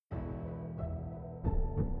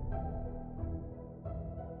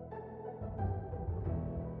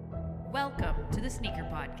to the Sneaker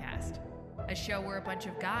Podcast, a show where a bunch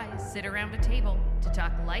of guys sit around a table to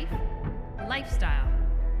talk life, lifestyle,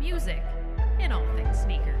 music, and all things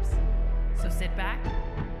sneakers. So sit back,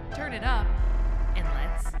 turn it up, and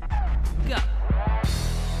let's go.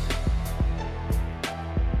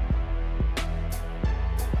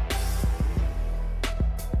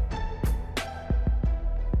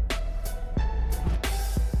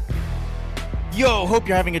 Yo, hope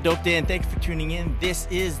you're having a dope day and thanks for tuning in. This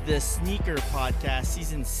is the Sneaker Podcast,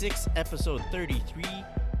 Season 6, Episode 33.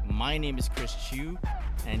 My name is Chris Chu,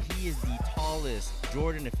 and he is the tallest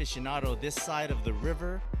Jordan aficionado this side of the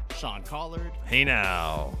river, Sean Collard. Hey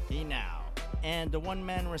now. And the one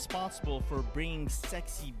man responsible for bringing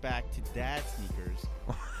sexy back to dad sneakers.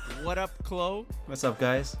 What up, Chloe? What's up,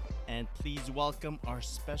 guys? And please welcome our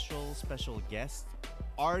special guest,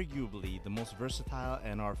 arguably the most versatile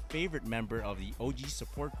and our favorite member of the OG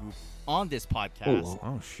support group on this podcast.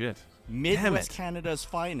 Oh shit. Midwest Canada's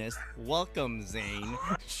finest. Welcome, Zane.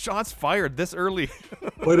 Shots fired this early.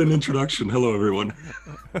 Quite an introduction. Hello, everyone.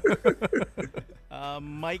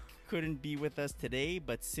 Mike couldn't be with us today,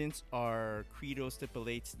 but since our credo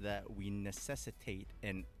stipulates that we necessitate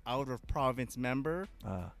an out-of-province member,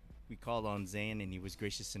 we called on Zane, and he was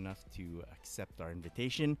gracious enough to accept our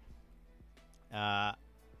invitation.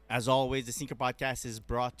 As always, the Sneaker Podcast is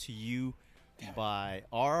brought to you by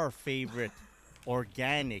our favorite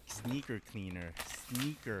organic sneaker cleaner,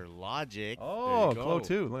 Sneaker Logic. Oh, Glow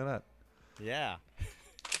too. Look at that. Yeah.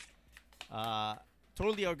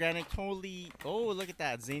 Totally organic, totally... Oh, look at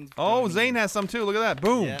that. Zane's... Zane has some too. Look at that.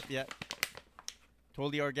 Boom. Yep.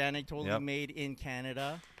 Totally organic, totally made in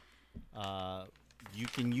Canada. You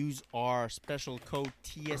can use our special code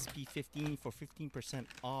TSP15 for 15%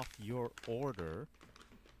 off your order.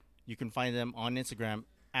 You can find them on Instagram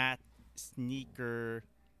at sneaker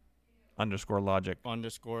 _logic.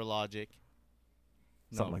 _logic.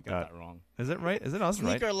 Something like got that. that wrong. Is it right? Is it us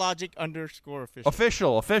right? Sneaker Logic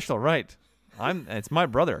 _official. Official, right. It's my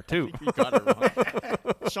brother too. I think we got it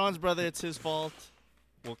wrong. Sean's brother, it's his fault.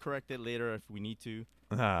 We'll correct it later if we need to.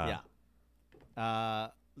 Yeah.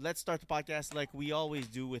 Let's start the podcast like we always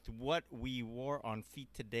do with what we wore on feet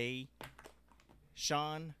today.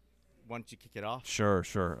 Sean, why don't you kick it off? Sure.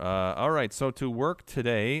 All right, so to work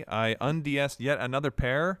today, I unds'd yet another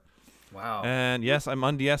pair. Wow. And yes, I'm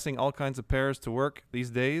unds'ing all kinds of pairs to work these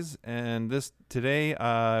days. And today,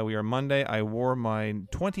 we are Monday, I wore my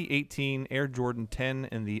 2018 Air Jordan 10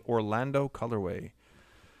 in the Orlando colorway.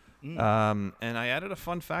 And I added a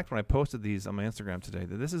fun fact when I posted these on my Instagram today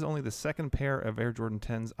that this is only the second pair of Air Jordan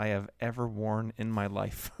 10s I have ever worn in my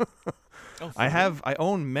life. I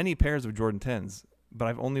own many pairs of Jordan 10s, but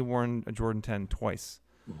I've only worn a Jordan 10 twice.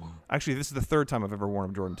 Actually, this is the third time I've ever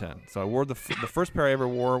worn a Jordan 10. So I wore the first pair I ever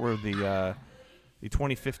wore were the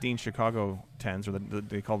 2015 Chicago 10s, or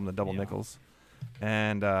they call them the double nickels.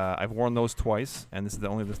 And I've worn those twice, and this is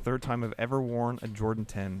only the third time I've ever worn a Jordan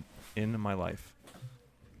 10 in my life.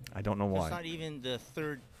 I don't know why. It's not even the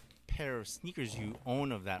third pair of sneakers you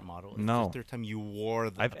own of that model. It's No. the third time you wore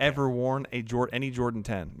them. I've ever worn any Jordan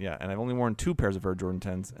 10. Yeah, and I've only worn two pairs of Air Jordan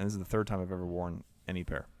 10s, and this is the third time I've ever worn any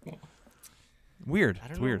pair. Weird. I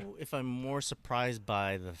don't know if I'm more surprised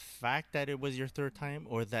by the fact that it was your third time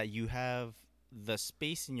or that you have the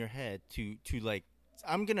space in your head to like,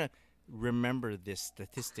 I'm going to remember this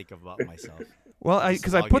statistic about myself. Well,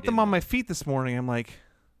 because I put them on my feet this morning. I'm like,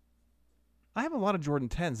 I have a lot of Jordan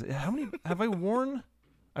 10s. How many have I worn?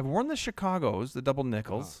 I've worn the Chicagos, the double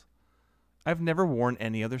nickels. I've never worn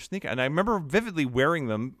any other sneaker. And I remember vividly wearing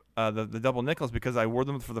them, the double nickels, because I wore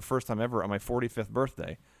them for the first time ever on my 45th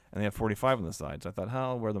birthday. And they have 45 on the side. So I thought,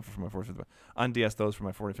 I'll wear them for my 45th birthday. Unds'd those for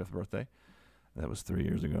my 45th birthday. That was 3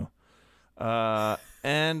 years ago.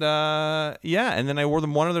 And then I wore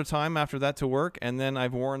them one other time after that to work. And then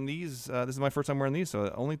I've worn these. This is my first time wearing these.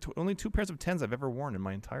 So only two pairs of 10s I've ever worn in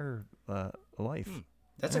my entire life.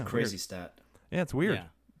 That's a crazy stat. Yeah, it's weird. Yeah.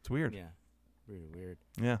 It's weird. Yeah. Really weird.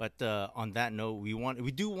 Yeah. But on that note,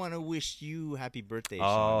 we do want to wish you happy birthday,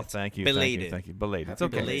 Oh, Sean. thank you. Belated. Thank you. Belated. It's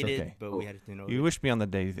Happy okay. Belated, It's okay. but we had to know. You wished me on the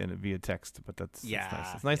day via text, but that's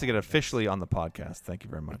nice. It's nice to get officially on the podcast. Thank you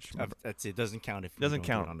very much. That's it. Doesn't count if It doesn't you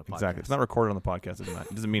don't count. do it on the podcast. Exactly. It's not recorded on the podcast.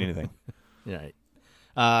 It doesn't mean anything.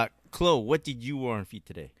 Right. Chloe, what did you wear on feet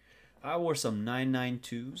today? I wore some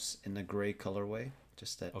 992s in the gray colorway,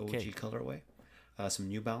 just that OG colorway. Some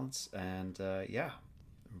New Balance, and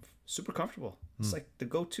super comfortable. It's like the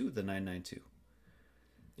go-to, the 992.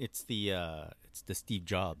 It's the Steve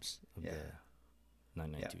Jobs of the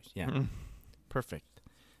 992s. Yeah. Perfect.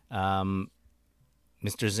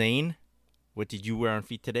 Mr. Zane, what did you wear on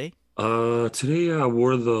feet today? Today I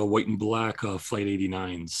wore the white and black Flight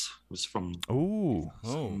 89s. It was from Ooh.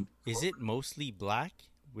 Oh, is it mostly black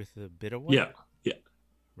with a bit of white? yeah.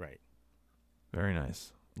 Right. Very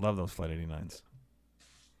nice. Love those Flight 89s.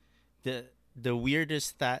 The weirdest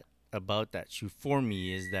stat about that shoe for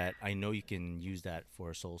me is that I know you can use that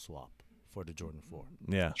for a sole swap for the Jordan 4.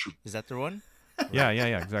 Yeah. Is that the one? Yeah.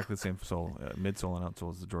 Exactly the same sole, midsole and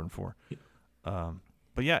outsole as the Jordan 4.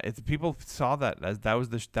 But yeah, people saw that as that was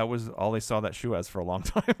all they saw that shoe as for a long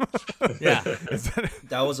time. Yeah.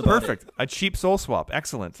 That was about Perfect. A cheap sole swap.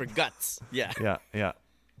 Excellent. For guts. Yeah. Yeah. Yeah,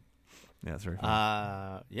 it's very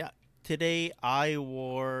fun. Yeah. Today I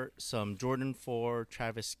wore some Jordan 4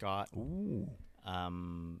 Travis Scott. Ooh.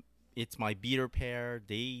 It's my beater pair.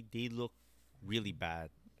 They look really bad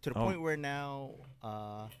to the point where now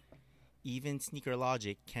even Sneaker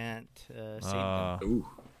Logic can't save them. Ooh.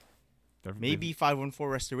 Maybe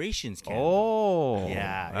 514 Restorations can. Oh.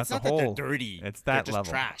 Yeah. That's It's not a that whole. they're dirty. It's that they're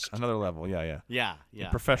just level. trashed. Another level. Yeah. Yeah. The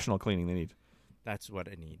professional cleaning they need. That's what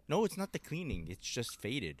I need. No, it's not the cleaning. It's just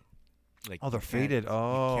faded. Like Oh, they're you can't- faded.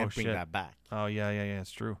 Oh, you can't bring shit. that back. Oh, yeah.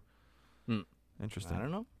 It's true. Hmm. Interesting. I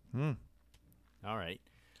don't know. All right.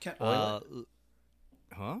 Can't oil it.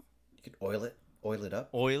 Huh? You could oil it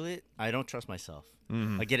up. Oil it? I don't trust myself.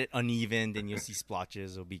 I get it uneven, then you'll see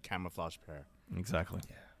splotches. It'll be camouflage pair. Exactly.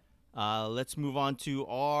 Let's move on to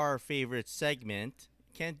our favorite segment.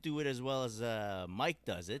 Can't do it as well as Mike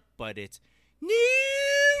does it, but it's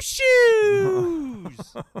new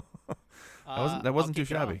shoes. That wasn't too I'll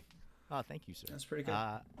kick it off. shabby. Oh, thank you, sir. That's pretty good.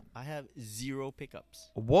 I have 0 pickups.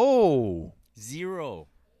 Whoa. 0.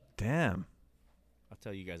 Damn. I'll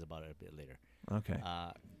tell you guys about it a bit later. Okay.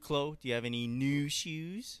 Chloe, do you have any new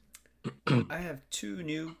shoes? I have 2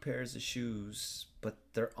 new pairs of shoes, but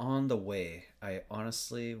they're on the way. I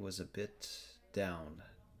honestly was a bit down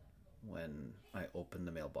when I opened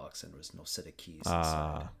the mailbox and there was no set of keys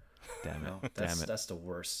inside. Damn it. That's the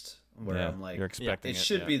worst. Where Yeah, I'm like, you're expecting it it,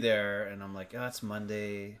 should yeah. be there, and I'm like, it's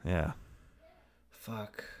Monday. Yeah.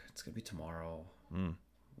 Fuck, it's gonna be tomorrow.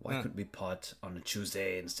 Why couldn't we putt on a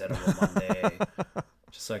Tuesday instead of a Monday?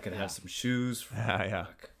 Just so I could have some shoes. For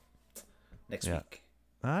next week.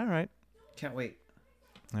 All right. Can't wait.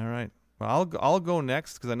 All right. Well, I'll go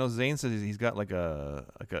next because I know Zane says he's got like a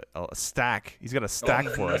stack. He's got a stack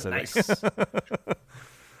for us. I think. Nice.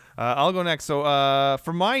 I'll go next. So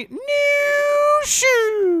for my new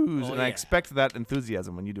shoes, and I yeah. expect that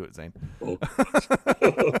enthusiasm when you do it, Zane. Oh.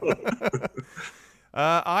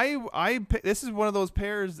 This is one of those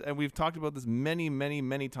pairs, and we've talked about this many, many,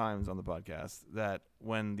 many times on the podcast, that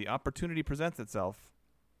when the opportunity presents itself,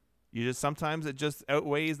 sometimes it just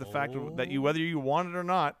outweighs the fact that whether you want it or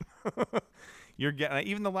not, you're getting.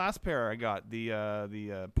 Even the last pair I got,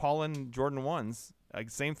 the Pollen Jordan 1s,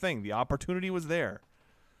 same thing. The opportunity was there.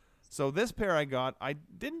 So this pair I got, I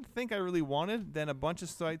didn't think I really wanted. Then a bunch of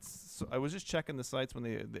sites. So I was just checking the sites when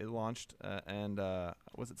they launched, and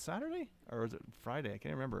was it Saturday or was it Friday? I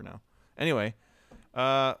can't remember now. Anyway,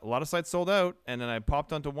 a lot of sites sold out, and then I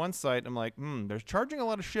popped onto one site. I'm like, they're charging a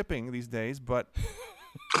lot of shipping these days, but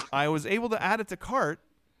I was able to add it to cart,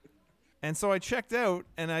 and so I checked out,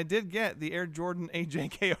 and I did get the Air Jordan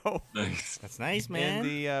AJKO. Nice. That's nice, man. And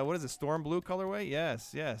the what is it, Storm Blue colorway?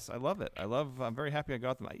 Yes, I love it. I'm very happy I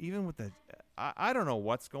got them. Even with the, I don't know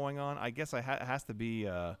what's going on. I guess it has to be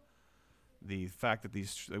the fact that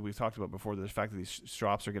these we've talked about before. The fact that these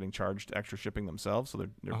shops are getting charged extra shipping themselves, so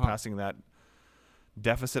they're passing that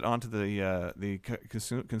deficit onto the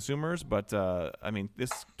consumers. But I mean,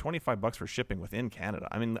 this $25 for shipping within Canada.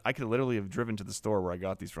 I mean, I could literally have driven to the store where I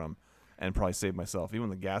got these from and probably saved myself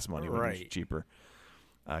even the gas money would be cheaper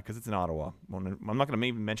because it's in Ottawa. I'm not going to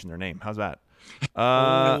even mention their name. How's that?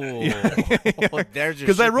 Because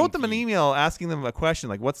I wrote them an email asking them a question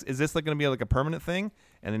like, is this like going to be like a permanent thing?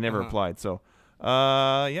 And they never replied. So so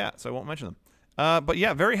I won't mention them. But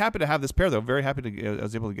yeah, very happy to have this pair though. Very happy I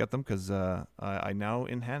was able to get them because I now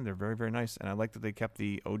in hand they're very, very nice, and I like that they kept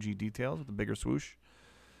the OG details with the bigger swoosh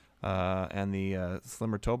and the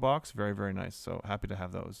slimmer toe box. Very, very nice. So happy to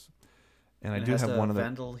have those. And I do have one of the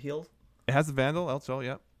Vandal heel. It has the Vandal outsole.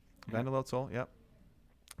 Yep. Vandal outsole. Yep.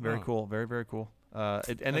 Very cool. Very, very cool.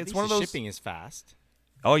 It's one of those. Shipping is fast.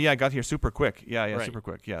 Oh yeah, I got here super quick. Yeah, Right. super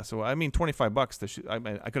quick. Yeah. So I mean, $25. I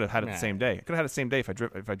could have had it the same day. I could have had it the same day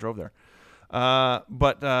if I drove there.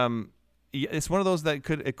 It's one of those that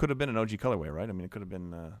it could have been an OG colorway, right? I mean, it could have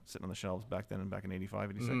been sitting on the shelves back then, back in 85,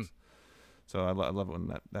 86. So I love it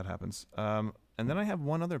when that happens. And then I have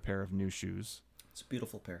one other pair of new shoes. It's a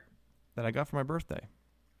beautiful pair that I got for my birthday.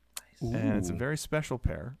 Nice. And it's a very special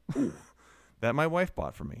pair that my wife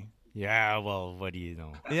bought for me. Yeah, well, what do you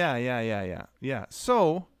know? Yeah.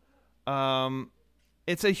 So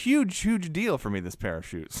it's a huge deal for me, this pair of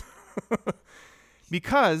shoes.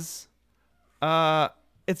 Because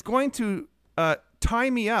it's going to tie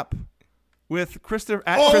me up with Christopher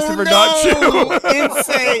at Christopher.Chu.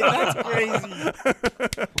 Insane. That's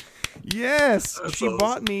crazy. Yes. That's She awesome.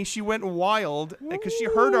 bought me. She went wild because she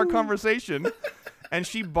heard our conversation. And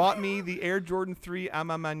she bought me the Air Jordan 3 à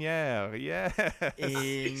ma manière. Yes.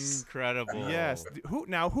 Incredible. Yes.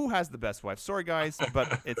 Who has the best wife? Sorry, guys,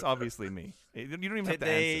 but it's obviously me. You don't even have to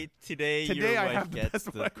answer. Today Today your I wife have the gets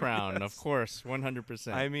best the wife, crown. yes. Of course,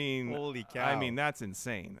 100%. I mean, holy cow. I mean, that's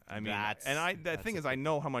insane. I mean, the thing is, I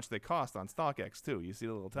know how much they cost on StockX too. You see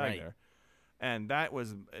the little tag Right. there, and that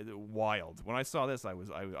was wild. When I saw this, I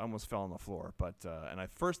almost fell on the floor. But and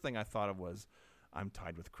first thing I thought of was, I'm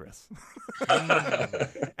tied with Chris.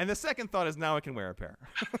 And the second thought is, now I can wear a pair.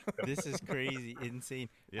 This is crazy, insane.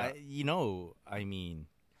 Yeah. I mean,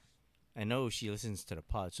 I know she listens to the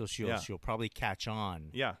pod, so she'll Yeah. she'll probably catch on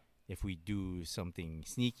Yeah. if we do something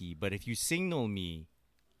sneaky. But if you signal me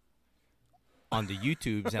on the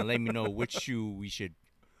YouTubes and let me know which shoe we should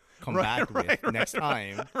come back with next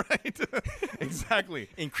time, Right. Exactly.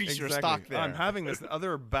 increase your Exactly. stock there. I'm having this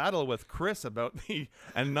other battle with Chris about an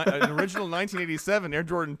original 1987 Air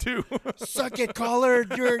Jordan 2. Suck it, caller.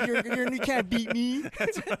 You can't beat me.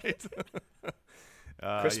 That's right.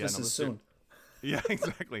 Christmas is let's soon. Yeah,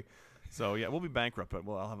 exactly. So yeah, we'll be bankrupt, but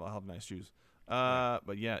I'll have nice shoes.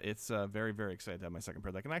 But yeah, it's very, very excited to have my second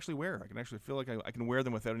pair that I can actually wear. I can actually feel like I can wear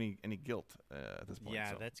them without any guilt at this point.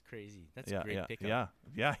 Yeah, so. that's crazy. That's a great pickup.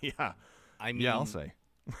 Yeah. I mean, Yeah, I'll say.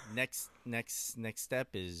 next step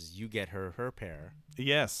is you get her pair.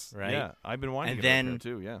 Yes. Right? Yeah, I've been wanting And to get her then- pair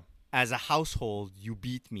too. Yeah. As a household, you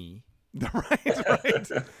beat me. right.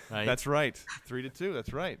 Right? That's right. 3-2.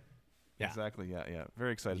 That's right. Yeah. Exactly. Yeah.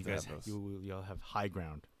 Very excited You to guys, have those. you'll have high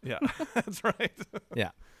ground. Yeah. That's right.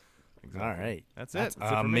 Yeah. Exactly. All right. That's That's it.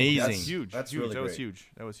 That's it for me. amazing. That's huge. That's huge. really That was great.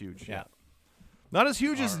 huge. That was huge. Yeah. Not as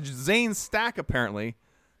huge as Zane's stack apparently,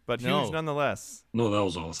 but No. huge nonetheless. No, that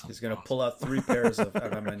was awesome. He's gonna pull out 3 pairs of à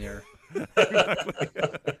la manière.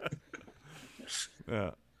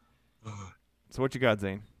 Yeah. So what you got,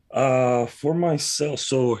 Zane? For myself,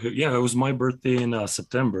 so yeah, it was my birthday in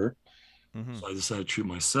September, Mm-hmm. so I decided to treat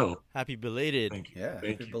myself. Happy belated. Thank you. Yeah,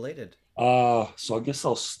 Thank happy you. belated. So I guess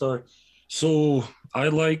I'll start. So I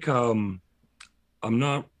like I'm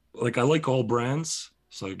not like I like all brands.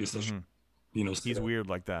 So I guess I should, He's weird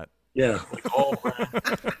like that. Yeah, like all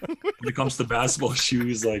brands. When it comes to basketball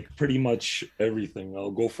shoes, like pretty much everything.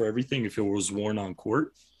 I'll go for everything if it was worn on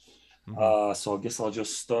court. So I guess I'll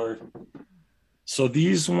just start. So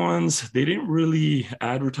these ones, they didn't really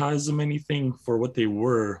advertise them anything for what they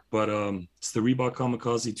were, but it's the Reebok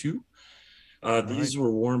Kamikaze 2. These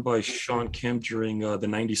were worn by Sean Kemp during the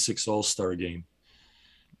 96 All-Star game.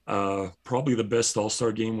 Probably the best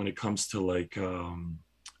All-Star game when it comes to like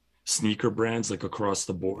sneaker brands, like across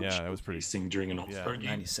the board. Yeah, that was pretty showcasing during an All-Star game.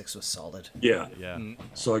 96 was solid. Yeah. Yeah.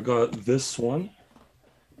 So I got this one.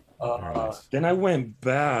 Very nice. Then I went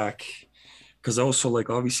back because I also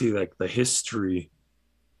like obviously like the history,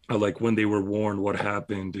 like when they were worn, what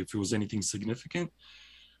happened, if it was anything significant.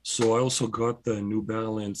 So I also got the New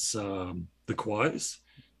Balance, the Quads.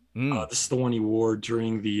 This is the one he wore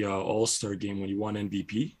during the All-Star game when he won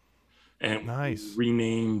MVP. And Nice. we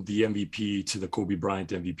renamed the MVP to the Kobe Bryant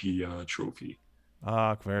MVP trophy.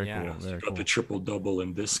 Ah, very Yeah. cool. So Very got cool. the triple-double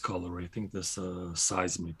in this color. I think this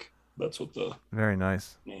Seismic. That's what the Very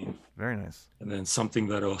nice. name. Very nice. And then something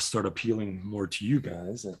that'll start appealing more to you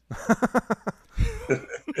guys.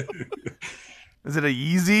 Is it a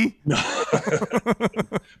Yeezy?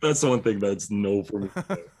 That's the one thing that's no for me.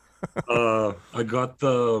 I got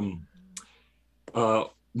the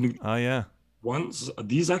new Oh yeah. ones.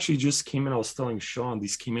 These actually just came in. I was telling Sean,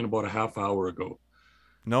 these came in about a half hour ago.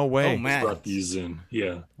 No way. Oh, man. Brought these in.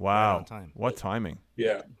 Yeah. Wow. Right on time. What timing?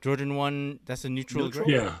 Yeah. Jordan 1, that's a neutral. Neutral?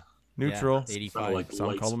 gray? Yeah. Neutral. Yeah, 85. Kinda like Some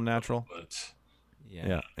lights, call them natural. But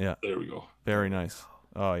Yeah. Yeah. there we go. Very nice.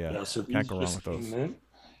 Oh yeah. Yeah. So Can't these go wrong just with those. came in.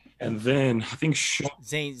 And then I think Sean.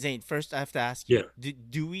 Zane, first I have to ask you, Yeah.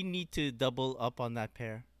 do we need to double up on that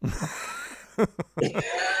pair?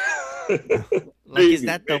 Like, is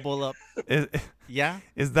that double up? Yeah?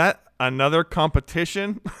 Is that another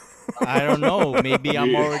competition? I don't know. Maybe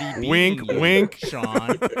I'm already beating Wink, you, wink.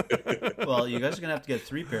 Sean. Well, you guys are gonna have to get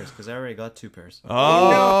 3 pairs because I already got 2 pairs.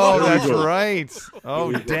 Oh, There we that's go. right.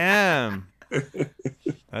 Oh, damn.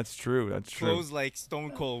 That's true. That's true. Clothes like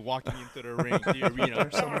Stone Cold walking into the ring, the arena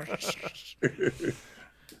or somewhere.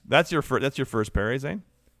 That's your first pair, eh, Zane?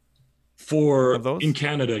 For Of those? in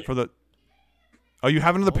Canada. For the. Oh, you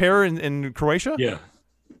have another pair in Croatia? Yeah.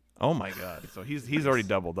 Oh my God! So he's already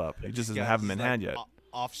doubled up. He just doesn't have them in hand yet.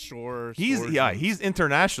 Offshore. He's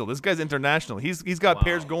international. This guy's international. He's got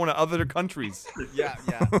pairs going to other countries. Yeah.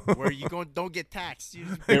 Where you don't get taxed. You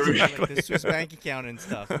just like the Swiss bank account and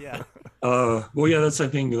stuff. Yeah. Well, yeah, that's I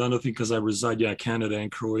think another thing because I reside Canada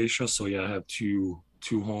and Croatia, so I have two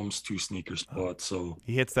homes, two sneaker spots. So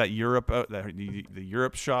he hits that Europe out the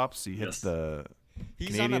Europe shops. He hits the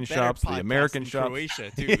Canadian shops, the American shops.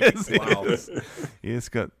 Croatia too. Wow. He's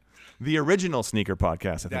got the original sneaker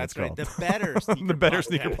podcast. I think it's called the better sneaker the better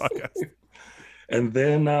sneaker podcast. And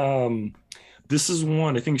then this is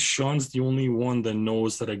one. I think Sean's the only one that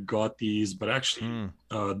knows that I got these, but actually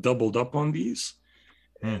doubled up on these.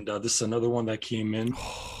 And this is another one that came in.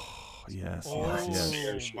 Yes. Oh my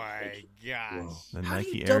gosh! Wow. The How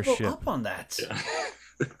Nike do you double Airship. up on that? Yeah.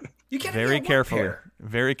 You can't Very get one carefully. pair.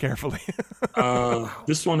 Very carefully.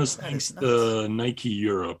 This one is That thanks is to Nike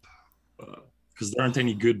Europe. Because there aren't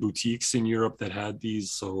any good boutiques in Europe that had these,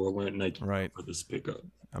 so I went Nike Right. for this pickup.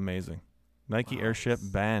 Amazing. Nike Airship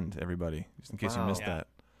banned, everybody, just in case you missed Wow.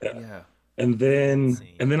 that. Yeah. And then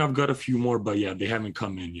Insane. I've got a few more, but they haven't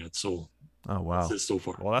come in yet. So Oh wow. that's it so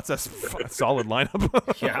far. Well, that's a solid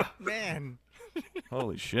lineup. Yeah. Man.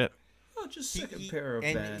 Holy shit. Oh, just second pair of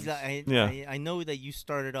and Vans. I know that you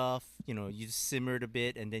started off, you simmered a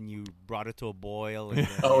bit and then you brought it to a boil. And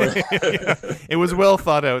It was well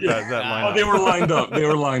thought out that lineup. Oh, they were lined up. They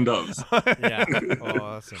were lined up. yeah.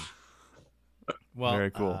 Awesome. Well,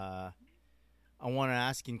 Very cool. I want to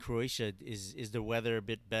ask, in Croatia, is the weather a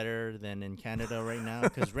bit better than in Canada right now?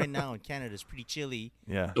 Because right now in Canada it's pretty chilly.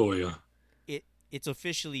 Yeah. Oh yeah. It's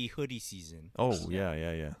officially hoodie season. Oh yeah.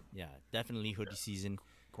 Yeah, definitely hoodie season.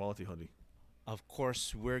 Quality hoodie. Of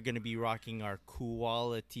course, we're going to be rocking our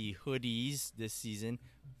quality hoodies this season.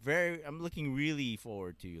 I'm looking really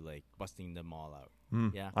forward to busting them all out.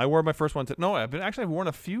 Yeah. I wore my first one. I've worn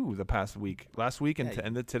a few the past week. Last week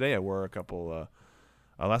and today I wore a couple.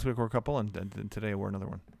 Last week I wore a couple, and today I wore another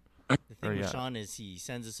one. The thing with Sean is he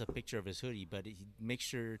sends us a picture of his hoodie, but he makes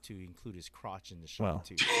sure to include his crotch in the shot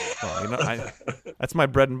too. Well, that's my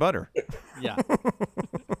bread and butter. Yeah.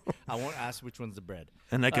 I won't ask which one's the bread.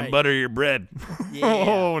 And I can butter your bread. Yeah.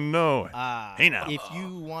 Oh no. Hey now. If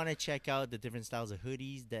you want to check out the different styles of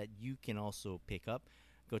hoodies that you can also pick up,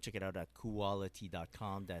 go check it out at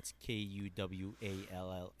kuwality.com. That's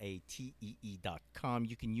KUWALLATEE.com.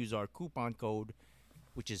 You can use our coupon code,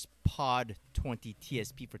 which is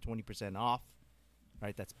POD20TSP for 20% off.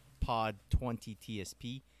 Right, that's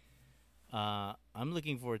POD20TSP. I'm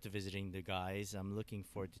looking forward to visiting the guys. I'm looking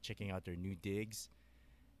forward to checking out their new digs.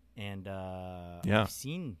 And I've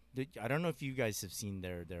seen. I don't know if you guys have seen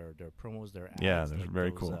their promos, their ads. Yeah, they're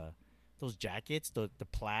very cool. Those jackets, the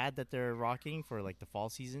plaid that they're rocking for the fall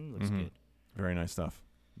season looks good. Very nice stuff.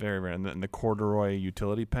 Very, very. And the corduroy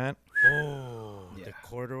utility pant. Oh, the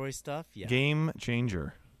corduroy stuff. Yeah. Game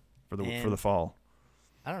changer for the fall.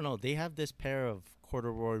 I don't know. They have this pair of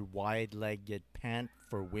corduroy wide-legged pant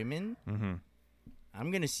for women. Mm-hmm.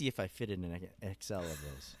 I'm gonna see if I fit in an XL of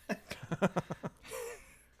those.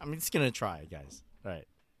 I'm just gonna try, guys. All right.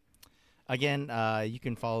 Again, you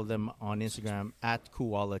can follow them on Instagram at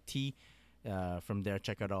KuwalaT. From there,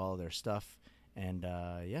 check out all their stuff, and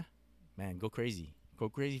man, go crazy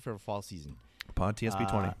for fall season. Pod TSP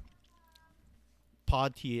 20.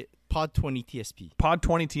 Pod 20 TSP. Pod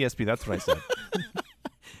 20 TSP. That's what I said.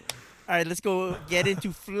 All right, let's go get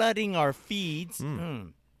into flooding our feeds.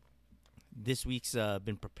 This week's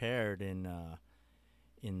been prepared in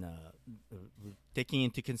taking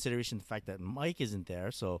into consideration the fact that Mike isn't there.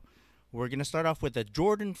 So we're going to start off with the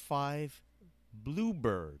Jordan 5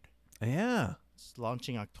 Bluebird. Yeah. It's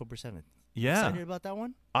launching October 7th. Yeah. Excited about that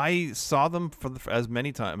one? I saw them as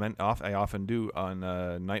many times. I often do on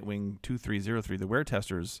Nightwing 2303, the Wear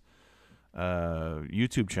Testers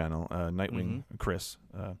YouTube channel. Nightwing Chris.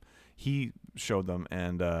 He showed them,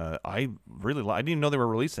 and I didn't even know they were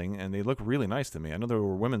releasing, and they look really nice to me. I know they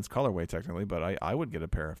were women's colorway technically, but I would get a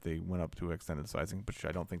pair if they went up to extended sizing, which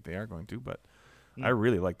I don't think they are going to, but I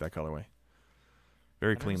really like that colorway.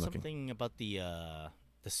 Very clean looking. Something about the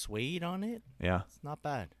suede on it. Yeah. It's not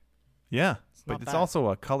bad. Yeah, not but it's bad. also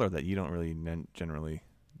a color that you don't really generally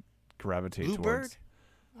gravitate Bluebird? towards.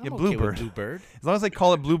 I'm Yeah, okay with Bluebird. Bluebird. As long as they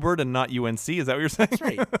call it Bluebird and not UNC, is that what you're saying? That's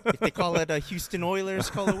right. If they call it a Houston Oilers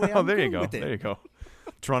colorway, I'm there you good go. with it. There you go.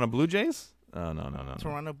 Toronto Blue Jays? Oh, no.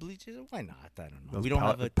 Toronto Blue Jays? Why not? I don't know. Those We don't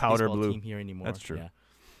have a powder baseball blue. team here anymore. That's true.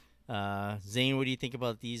 Yeah. Zane, what do you think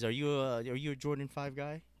about these? Are you a Jordan 5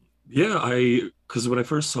 guy? Yeah, because when I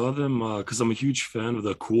first saw them, because I'm a huge fan of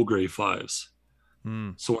the cool gray 5s.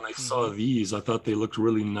 So when I saw these, I thought they looked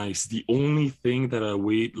really nice. The only thing that I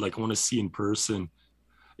want to see in person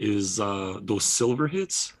is those silver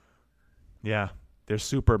hits. Yeah, they're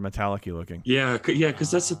super metallic-y looking. Yeah,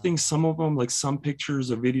 because that's the thing. Some of them, like some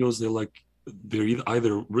pictures or videos, they're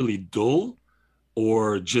either really dull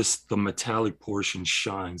or just the metallic portion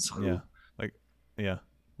shines. Yeah, like yeah.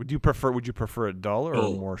 Would you prefer it dull or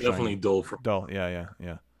more shiny? Definitely dull. Dull. Yeah.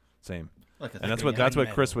 Same. Like And that's what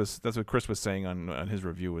Chris was saying on his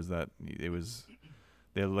review, was that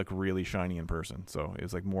they look really shiny in person. So it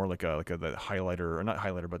was like more like a the highlighter, or not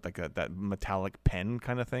highlighter, but like that metallic pen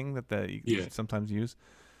kind of thing that you sometimes use.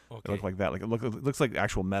 Okay. It looked like that. Like it looks like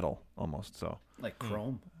actual metal almost. So like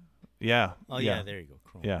chrome. Yeah. Oh yeah, there you go.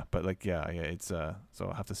 Chrome. Yeah, but like it's so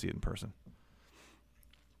I'll have to see it in person.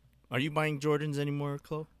 Are you buying Jordans anymore,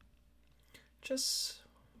 Chloe? Just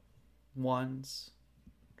ones.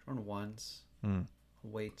 Jordan ones.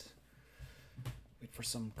 Wait for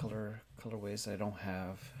some colorways I don't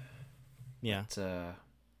have. Yeah. But,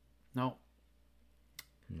 no.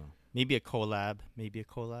 Maybe a collab. Collabs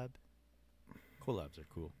are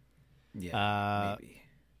cool. Yeah.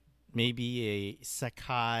 Maybe a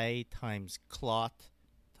Sakai times cloth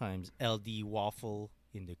times LD waffle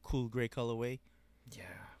in the cool gray colorway. Yeah,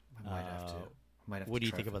 I might have to. What do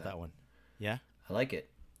you think about that one? Yeah, I like it.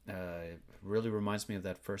 It really reminds me of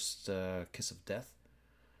that first Kiss of Death,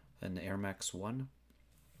 and the Air Max 1.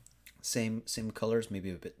 Same colors,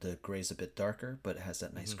 maybe the gray's a bit darker, but it has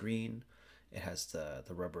that nice green. It has the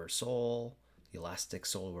rubber sole, the elastic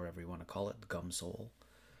sole, whatever you want to call it, the gum sole.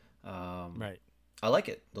 right. I like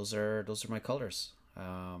it. Those are my colors.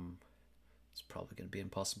 It's probably going to be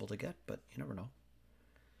impossible to get, but you never know.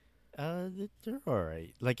 They're all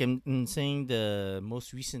right. Like I'm saying, the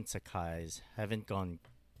most recent Sakais haven't gone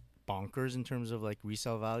bonkers in terms of like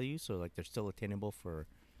resale value, so like they're still attainable for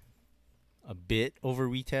a bit over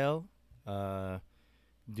retail.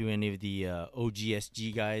 Do any of the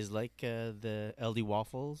OGSG guys like the LD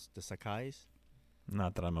waffles, the Sakais?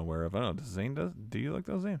 Not that I'm aware of. I don't know. Zane does. Do you like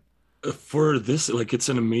those, Zane? For this, like, it's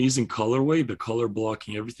an amazing colorway, the color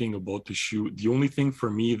blocking, everything about the shoe. The only thing for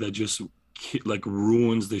me that just like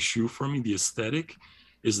ruins the shoe for me, the aesthetic,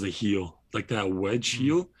 is the heel, like that wedge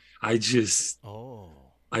heel. I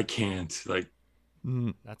can't, like,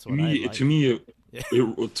 that's what I like. To me,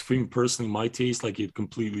 for me personally, my taste, like, it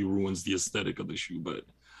completely ruins the aesthetic of the shoe. But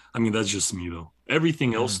I mean, that's just me though.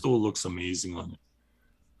 Everything else still looks amazing on it.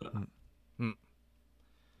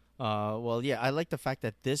 Well, yeah, I like the fact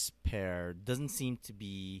that this pair doesn't seem to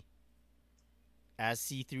be as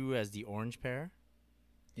see-through as the orange pair.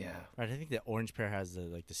 Yeah. Right, I think the orange pair has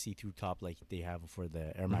the see-through top like they have for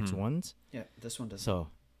the Air Max 1s. Yeah, this one doesn't. So,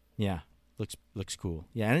 yeah, looks cool.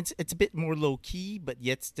 Yeah, and it's a bit more low-key, but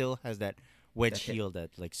yet still has that wedge heel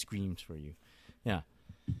that like screams for you. Yeah.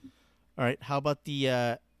 All right, how about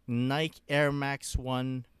the Nike Air Max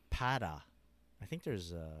 1 Pada? I think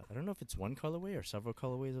there's I don't know if it's one colorway or several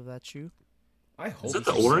colorways of that shoe. I hope. Is that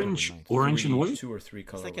the orange and white? 2 or 3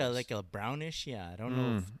 colors. It's like a brownish. Yeah, I don't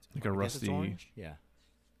know. Like a rusty. Orange. Yeah,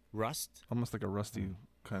 rust. Almost like a rusty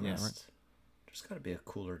kind of, right? There's got to be a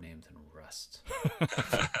cooler name than Rust.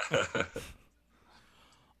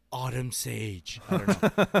 Autumn Sage. I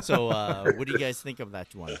don't know. So, what do you guys think of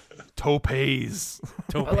that one? Topaz.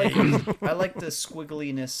 I like the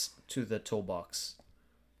squiggliness to the toe box.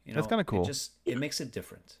 You know, that's kind of cool. It makes it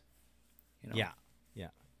different. You know? Yeah.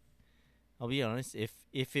 I'll be honest.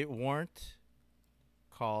 If it weren't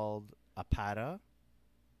called a Pada,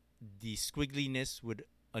 the squiggliness would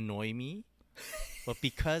annoy me. But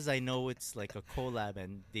because I know it's like a collab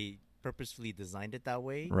and they purposefully designed it that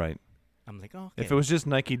way, right? I'm like, oh. Okay. If it was just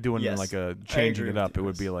Nike doing like a changing it up, it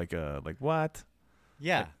would be like what?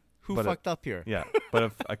 Yeah. Who fucked up here? Yeah. But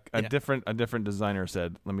if a different designer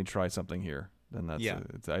said, "Let me try something here," then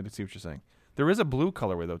that's I see what you're saying. There is a blue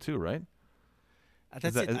colorway though too, right?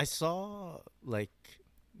 That's it. I saw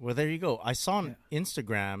there you go. I saw on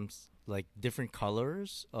Instagrams like different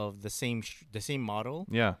colors of the same model.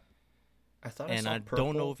 Yeah. I thought and I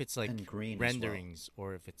don't know if it's like green renderings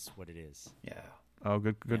or if it's what it is. Yeah. Oh,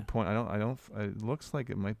 good point. I don't. It looks like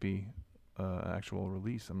it might be actual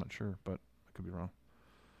release. I'm not sure, but I could be wrong.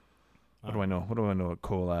 What do I know? What do I know about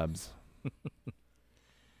collabs?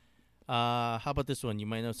 How about this one? You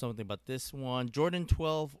might know something about this one. Jordan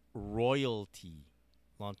 12 Royalty,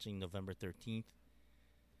 launching November 13th.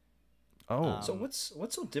 Oh. So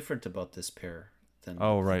what's so different about this pair than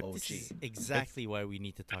right. the OG? This is exactly why we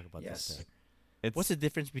need to talk about this pair. What's the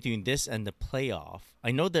difference between this and the playoff? I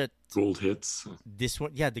know that gold hits. This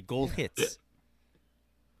one, the gold hits.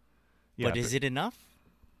 Yeah, but is it enough?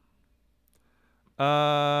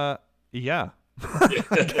 Yeah.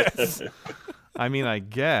 I mean, I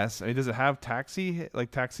guess. Does it have taxi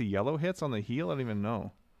yellow hits on the heel? I don't even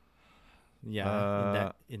know.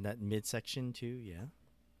 Yeah, in that midsection too. Yeah.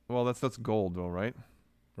 Well, that's gold though, right?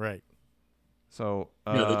 Right. So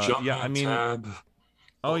the jump I mean, tab.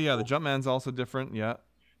 oh yeah, the Jumpman's also different. Yeah,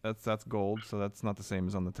 that's gold, so that's not the same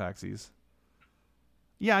as on the taxis.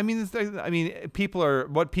 Yeah, I mean,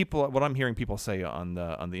 what I'm hearing people say on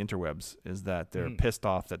the interwebs is that they're pissed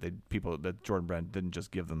off that that Jordan Brand didn't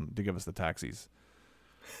just give us the taxis.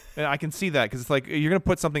 And I can see that because it's like you're gonna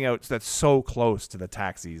put something out that's so close to the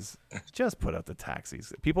taxis. Just put out the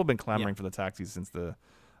taxis. People have been clamoring for the taxis since the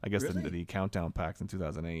countdown packs in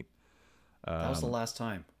 2008. That was the last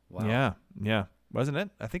time. Wow. Yeah, wasn't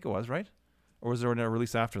it? I think it was, right? Or was there a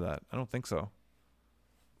release after that? I don't think so.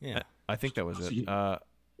 Yeah, I think that was it.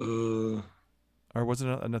 Or was it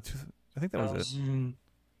another? I think that was it.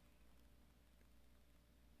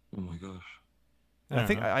 Oh my gosh. I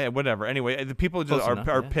think whatever. Anyway, the people just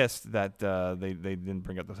are pissed that they didn't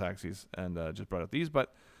bring up the taxis and just brought up these.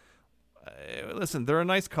 But listen, they're a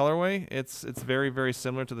nice colorway. It's very, very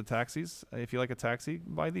similar to the taxis. If you like a taxi,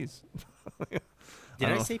 buy these. Did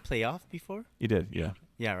I say playoff before? You did, yeah.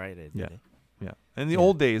 Yeah, right. I did. Yeah. In the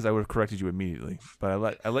old days, I would have corrected you immediately,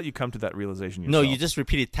 but I let you come to that realization yourself. No, you just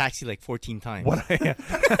repeated taxi like 14 times. What?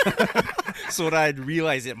 So that I'd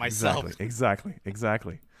realize it myself. Exactly.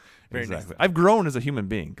 Very nice. I've grown as a human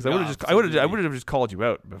being because I would have just called you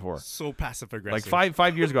out before. So passive aggressive. Like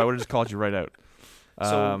five years ago, I would have just called you right out.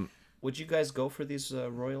 So would you guys go for these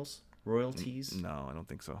royalties? No, I don't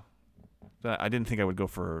think so. I didn't think I would go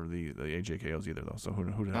for the AJKOs either, though. So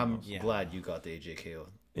who did I'm glad you got the AJKO.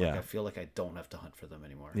 Yeah. I feel like I don't have to hunt for them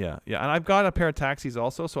anymore. Yeah, and I've got a pair of taxis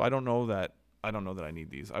also, so I don't know that I need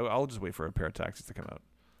these. I'll just wait for a pair of taxis to come out.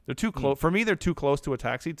 They're too close for me. They're too close to a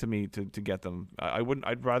taxi to me to get them. I wouldn't.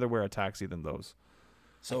 I'd rather wear a taxi than those.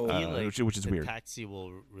 So which is weird. Taxi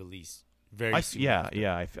will release very soon.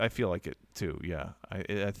 Yeah. I feel like it too. Yeah.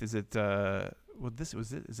 Is it?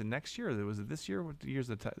 Is it next year? Or was it this year? What year's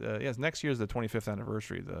yes, next year's the 25th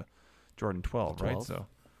anniversary of the Jordan 12, right? So,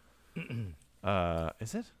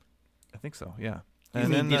 is it? I think so. Yeah.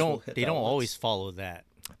 And then they don't always follow that.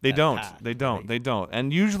 They don't. Right? They don't.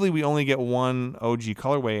 And usually we only get one OG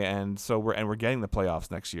colorway, and so we're getting the playoffs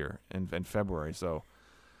next year in February. So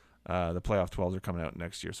the playoff 12s are coming out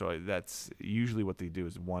next year. So that's usually what they do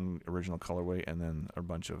is one original colorway and then a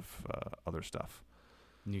bunch of other stuff.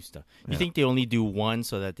 New stuff. You think they only do one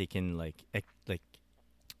so that they can like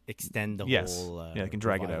extend the whole? They can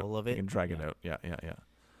drag it out. They can drag it out. Yeah. Yeah,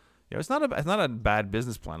 it's not a bad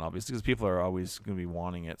business plan, obviously, because people are always going to be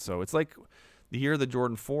wanting it. So it's like the year the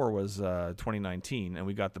Jordan 4 was 2019, and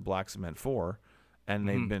we got the Black Cement 4, and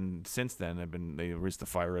they've been since then. They released the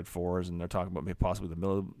Fire Red 4s, and they're talking about maybe possibly the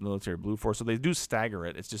Military Blue 4. So they do stagger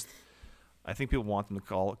it. It's just I think people want them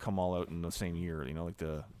to come all out in the same year, like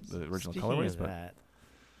the original colorways. But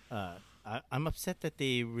I'm upset that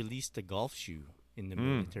they released the golf shoe in the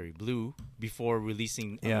Military Blue before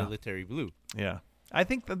releasing a Military Blue. Yeah. I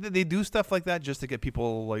think that they do stuff like that just to get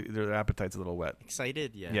people like their appetites a little wet.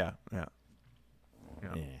 Excited, yeah. Yeah.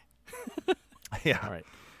 All right.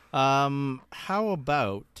 How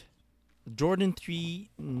about Jordan 3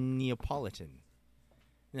 Neapolitan?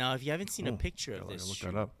 Now, if you haven't seen a picture of this shoe,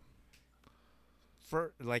 look that up.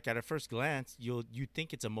 At a first glance, you'd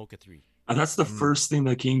think it's a Mocha 3. And that's the first thing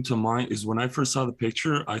that came to mind is when I first saw the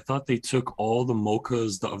picture, I thought they took all the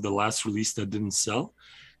Mochas of the last release that didn't sell.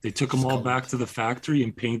 They took them all back to the factory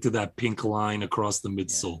and painted that pink line across the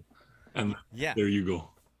midsole. Yeah. And there you go.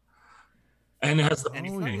 And it has the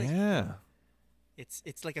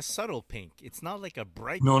It's like a subtle pink. It's not like a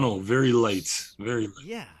bright No, very light. Very light.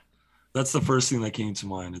 Yeah. That's the first thing that came to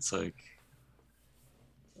mind. It's like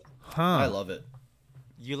I love it.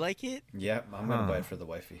 You like it? Yeah, I'm gonna buy it for the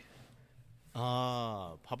wifey.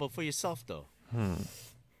 How about for yourself though?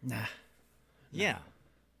 Nah. Yeah.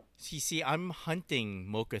 See, I'm hunting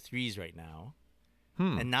Mocha 3s right now.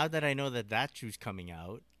 And now that I know that shoe's coming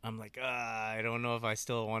out, I'm like, I don't know if I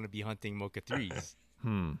still want to be hunting Mocha 3s.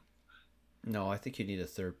 No, I think you need a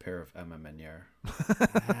third pair of MMNR.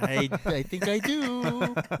 I think I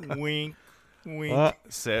do. Wink, wink. I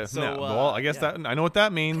guess that I know what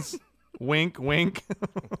that means. Wink, wink.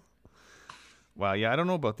 Wow, yeah, I don't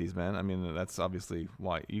know about these, man. I mean, that's obviously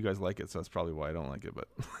why you guys like it, so that's probably why I don't like it. But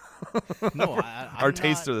no, our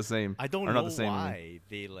tastes are the same. I don't know why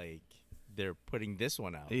they're putting this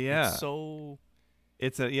one out. Yeah, it's so.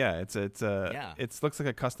 It looks like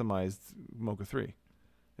a customized Mocha 3.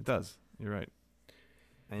 It does. You're right.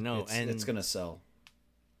 I know, and it's gonna sell.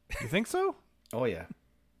 You think so? Oh yeah.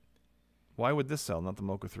 Why would this sell, not the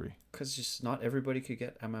Mocha 3? Because just not everybody could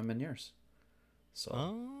get MMNRs.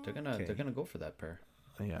 So they're gonna go for that pair.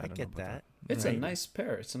 Yeah, I get that. It's a nice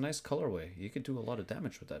pair. It's a nice colorway. You could do a lot of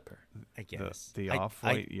damage with that pair. I guess. The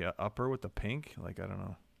off-white upper with the pink. Like, I don't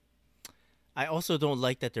know. I also don't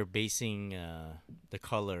like that they're basing the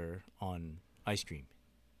color on ice cream.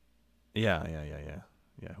 Yeah.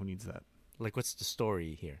 Who needs that? Like, what's the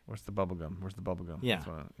story here? Where's the bubble gum? Yeah.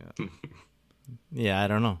 Yeah. Yeah, I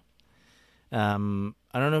don't know. I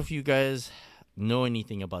don't know if you guys know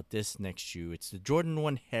anything about this next shoe. It's the Jordan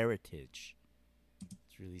 1 Heritage.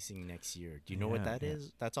 It's releasing next year. Do you know what that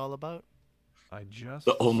is? That's all about? I just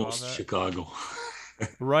The almost saw that. Chicago.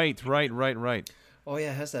 Right. Oh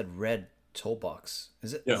yeah, it has that red toe box.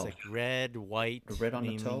 Is it? Yeah. It's like red, white. The red on the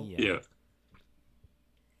mainly, toe? Yeah.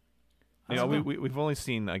 Yeah, we've only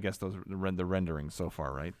seen, I guess, the renderings so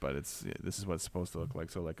far, right? But this is what it's supposed to look like.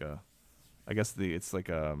 So it's like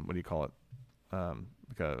a, what do you call it?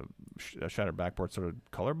 Like a shattered backboard sort of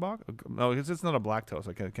color block. No, it's not a black toe,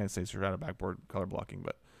 so I can't say shattered backboard color blocking,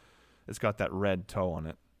 but it's got that red toe on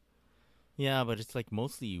it. Yeah, but it's like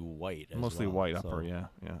mostly white. Mostly white upper, yeah.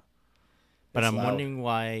 But It's I'm loud. wondering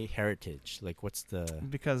why Heritage. Like, what's the?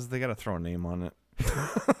 Because they got to throw a name on it.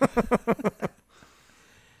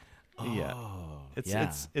 Yeah. Oh,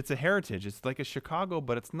 It's a heritage. It's like a Chicago,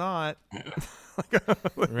 but it's not.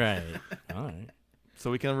 right. All right. So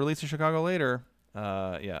we can release a Chicago later.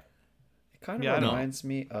 Yeah. It kind Yeah, I of know. reminds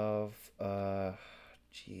me of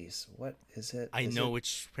jeez, what is it? I Is know it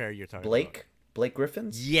which pair you're talking Blake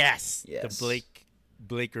Griffins? about. Yes. Yes. The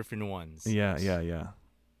Blake Griffin ones. Yeah.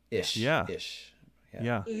 Ish. Yeah. Ish.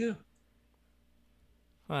 Yeah.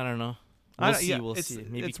 I don't know. I- We'll see. yeah, We'll it's- see.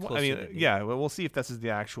 Maybe it's closer. I mean, to the- yeah. Well, we'll see if this is the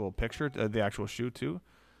actual picture, the actual shoe too.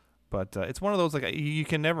 But it's one of those, like, you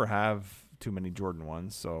can never have too many Jordan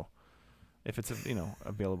ones. So if it's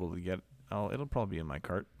available to get, it'll probably be in my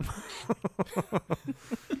cart.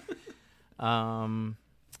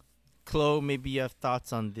 Chloe, maybe you have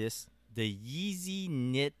thoughts on this. The Yeezy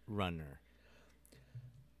Knit Runner.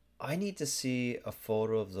 I need to see a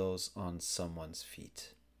photo of those on someone's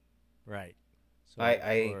feet. Right. So I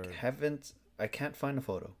for- I can't find a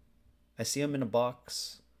photo. I see them in a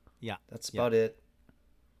box. Yeah. That's yeah. about it.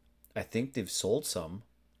 I think they've sold some.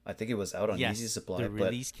 I think it was out on Yes, Easy Supply. the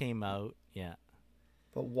release came out. Yeah.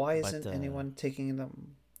 But why but, isn't anyone taking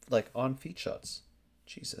them like on feet shots?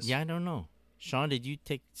 Jesus. Yeah, I don't know. Sean, did you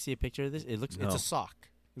see a picture of this? It's No. a sock.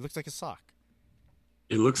 It looks like a sock.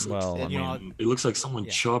 It looks Well, like, I You know, it looks like someone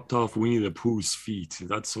yeah. chopped off Winnie the Pooh's feet.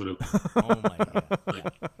 That's sort of Oh my god. Yeah.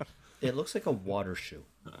 It looks like a water shoe.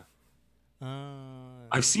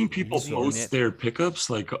 I've seen people Yeezy post knit. their pickups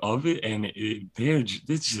like of it, and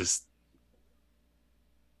it's just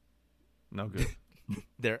No good.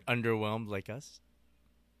 They're underwhelmed like us.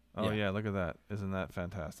 Oh Yeah. yeah, look at that! Isn't that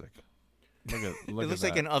fantastic? Look It at looks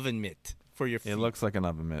like that. an oven mitt for your feet. It looks like an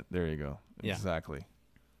oven mitt. There you go. Yeah. Exactly.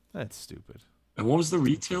 That's stupid. And what was the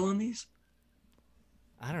retail on these?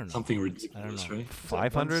 I don't know. Something I ridiculous, don't know. right?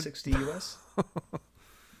 500. 60 US.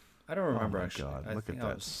 I don't remember my actually. God, I look think at I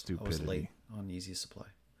that was late stupidity. on Easy Supply.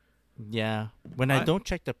 Yeah. When I don't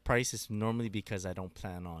check the price, it's normally because I don't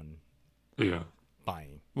plan on Yeah.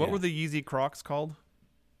 buying. What Yeah. were the Yeezy Crocs called?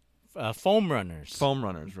 Foam runners? Foam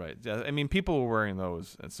runners, right? Yeah, I mean, people were wearing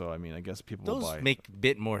those, and so I mean, I guess people will Those buy. make a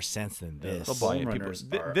bit more sense than this. They'll buy Foam it. People, runners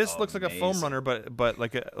are this looks like a foam amazing. runner, but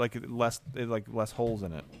like less holes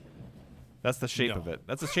in it. That's the shape of No. it.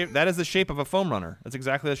 That's the shape. That is the shape of a foam runner. That's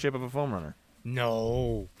exactly the shape of a foam runner.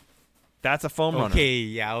 No. That's a foam runner. Okay,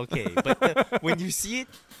 yeah, okay. But when you see it,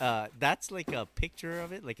 that's like a picture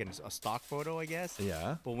of it, like a stock photo, I guess.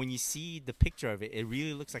 Yeah, But when you see the picture of it, it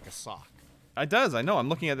really looks like a sock. it does. I know. I'm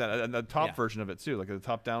looking at that the top Yeah. version of it too, like the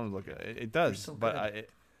top down look. It does, so but good.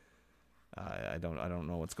 I don't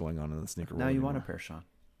know what's going on in the sneaker Now world you want a anymore. pair, Sean.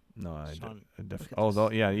 No, I Sean, definitely.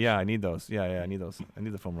 Oh, yeah, I need those. Yeah, I need those. I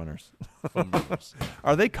need the foam runners. Foam runners.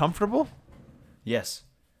 Are they comfortable? Yes.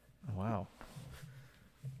 Wow.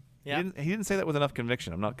 Yeah. He didn't say that with enough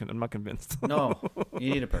conviction. I'm not convinced. No,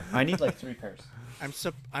 you need a pair. I need like 3 pairs.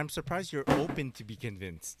 I'm surprised you're open to be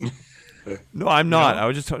convinced. No, I'm not. I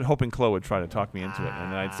was just hoping Chloe would try to talk me into it,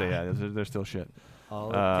 and then I'd say, yeah, they're still shit.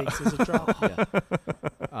 All it takes is a drop.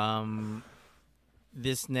 Yeah.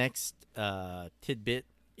 This next tidbit,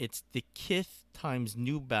 it's the Kith times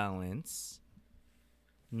New Balance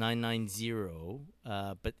 990.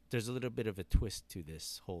 But there's a little bit of a twist to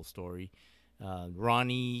this whole story.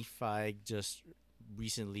 Ronnie Feig just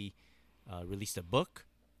recently released a book,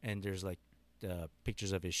 and there's like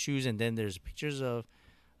pictures of his shoes, and then there's pictures of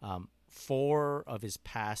 4 of his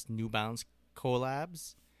past New Balance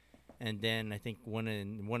collabs. And then I think one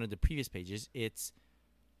of the previous pages, it's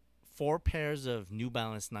 4 pairs of New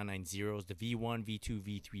Balance 990s, the V1, V2,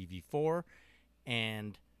 V3, V4,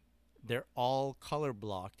 and they're all color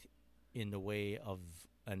blocked in the way of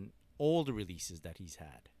an old releases that he's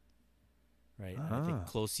had. Right? I think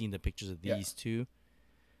Chloe's seen the pictures of these two.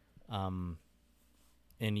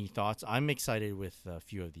 Any thoughts? I'm excited with a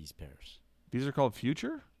few of these pairs. These are called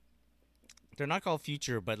Future? They're not called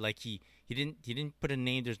Future, but like he didn't put a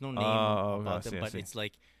name. There's no name about them, but it's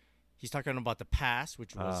like he's talking about the past,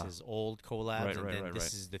 which was his old collabs, and then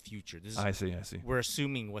this is the future. This is, I see. We're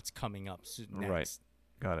assuming what's coming up next. Right.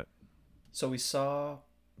 Got it. So we saw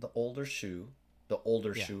the older shoe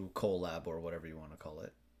collab, or whatever you want to call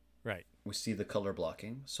it. Right. We see the color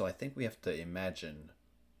blocking, so I think we have to imagine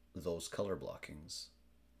those color blockings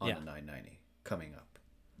on the 990 coming up.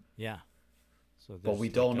 Yeah. So but we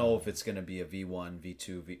don't know if it's going to be a V1,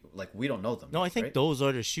 V2, like we don't know them. No, I think those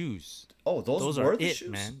are the shoes. Oh, those were the it, shoes?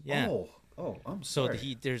 Man. Yeah. Oh, I'm sorry.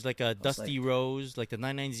 So there's like a Dusty Rose, like the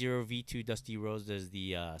 990 V2 Dusty Rose. There's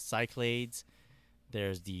the Cyclades.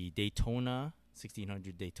 There's the Daytona,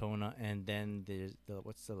 1600 Daytona. And then there's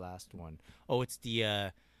what's the last one? Oh, it's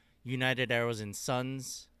the United Arrows and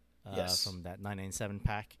Sons from that 997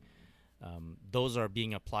 pack. Those are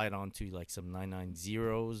being applied onto like some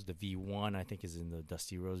 990s. The V1 I think is in the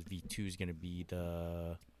Dusty Rose. V2 is going to be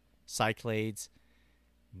the Cyclades.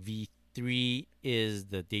 V3 is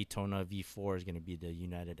the Daytona. V4 is going to be the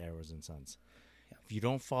United Arrows and Sons. Yeah. If you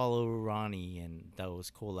don't follow Ronnie and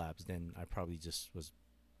those collabs, then I probably just was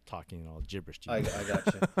talking all gibberish to you. I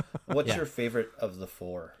got you. What's your favorite of the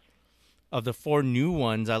four? Of the four new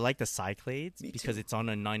ones, I like the Cyclades because it's on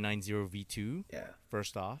a 990 V2. Yeah.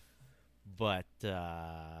 First off. But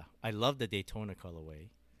I love the Daytona colorway.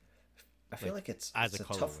 I feel like it's a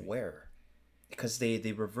tough wear because they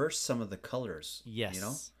reverse some of the colors. Yes. You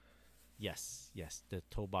know? Yes. The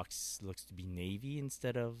toe box looks to be navy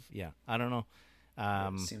instead of I don't know.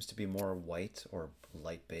 It seems to be more white or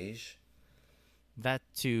light beige. That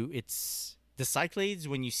too. It's the Cyclades.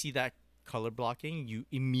 When you see that color blocking, you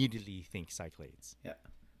immediately think Cyclades. Yeah.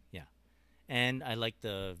 And I like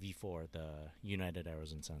the V4, the United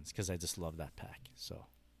Arrows and Sons, because I just love that pack. So,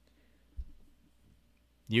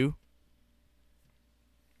 you?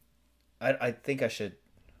 I think I should.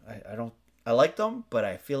 I don't. I like them, but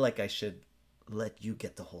I feel like I should let you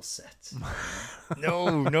get the whole set.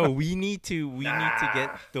 No. We need to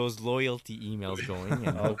get those loyalty emails going,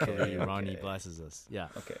 and hopefully Ronnie blesses us. Yeah.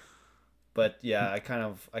 Okay. But yeah, I kind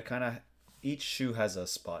of. Each shoe has a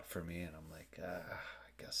spot for me, and I'm like,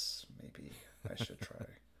 I guess maybe I should try.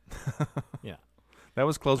 Yeah. That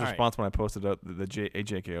was Chloe's response when I posted out the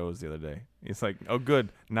AJKOs the other day. It's like, oh,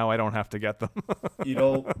 good. Now I don't have to get them. We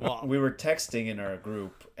were texting in our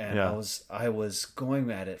group, and I was going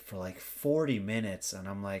at it for like 40 minutes, and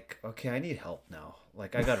I'm like, okay, I need help now.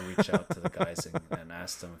 Like, I got to reach out to the guys and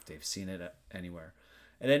ask them if they've seen it anywhere.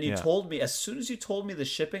 And then you told me, as soon as you told me the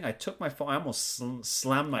shipping, I took my phone. I almost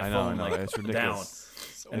slammed my phone down.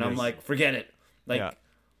 And I'm like, forget it. Like,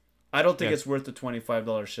 I don't think it's worth the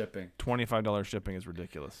 $25 shipping. $25 shipping is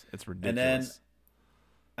ridiculous. It's ridiculous. And then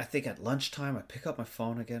I think at lunchtime, I pick up my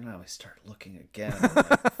phone again, and I start looking again. And I'm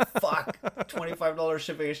like, fuck, $25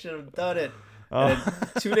 shipping. I should have done it. And then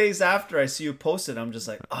 2 days after I see you post it, I'm just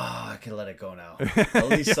like, I can let it go now. At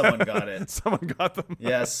least someone got it. Someone got them.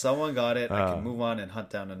 Yes, someone got it. I can move on and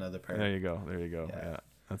hunt down another pair. There you go. Yeah,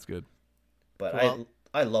 that's good. But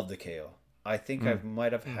I love the KO. I think I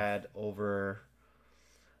might have had over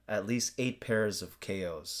at least 8 pairs of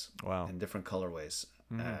KOs. Wow. In different colorways.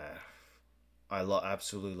 I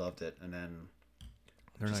absolutely loved it. And then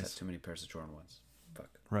I just had too many pairs of Jordan 1s. Fuck.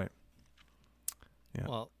 Right. Yeah.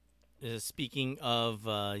 Well, speaking of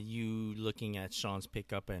you looking at Sean's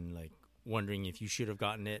pickup and like wondering if you should have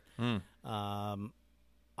gotten it, I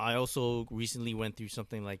also recently went through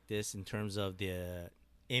something like this in terms of the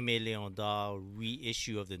Aimé Léon Dard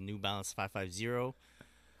reissue of the New Balance 550.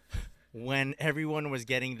 When everyone was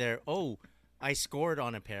getting their, I scored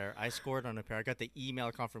on a pair. I got the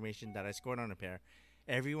email confirmation that I scored on a pair.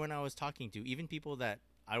 Everyone I was talking to, even people that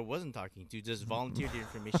I wasn't talking to, just volunteered the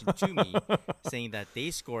information to me saying that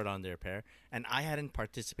they scored on their pair, and I hadn't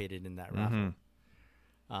participated in that raffle.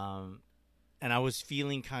 And I was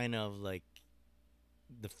feeling kind of like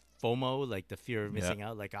the FOMO, like the fear of missing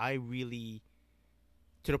out. Like I really,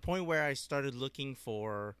 to the point where I started looking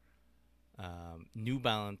for New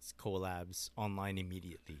Balance collabs online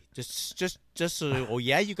immediately. Just so,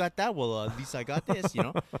 you got that? Well, at least I got this, you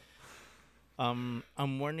know?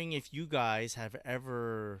 I'm wondering if you guys have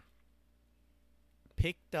ever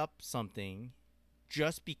picked up something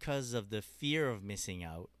just because of the fear of missing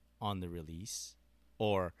out on the release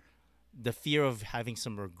or the fear of having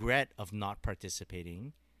some regret of not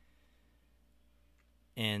participating.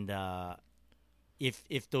 And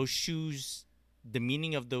if those shoes, the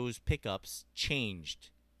meaning of those pickups changed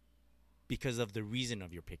because of the reason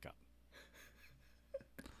of your pickup.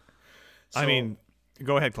 I mean,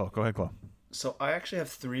 go ahead, Chloe. So I actually have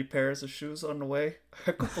 3 pairs of shoes on the way.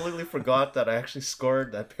 I completely forgot that I actually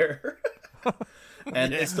scored that pair.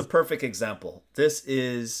 And it's the perfect example. This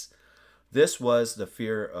was the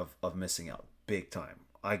fear of missing out big time.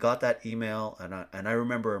 I got that email and I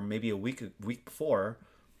remember maybe a week before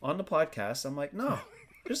on the podcast, I'm like, no,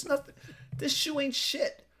 there's nothing. This shoe ain't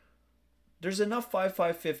shit. There's enough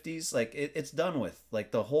 5.550s. Like it's done with.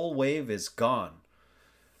 Like the whole wave is gone.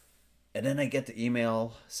 And then I get the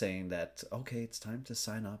email saying that, okay, it's time to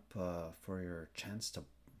sign up for your chance to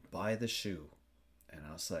buy the shoe. And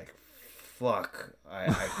I was like, fuck,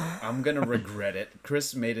 I'm going to regret it.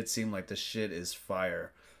 Chris made it seem like the shit is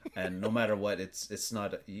fire. And no matter what, it's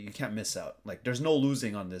not, you can't miss out. Like there's no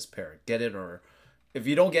losing on this pair. Get it, or if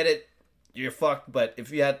you don't get it, you're fucked. But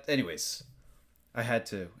if you had, anyways, I had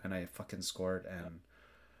to, and I fucking scored. And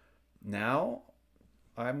now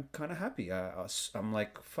I'm kind of happy. I'm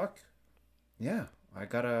like, fuck. Yeah, I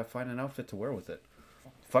gotta find an outfit to wear with it.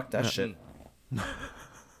 Fuck that shit.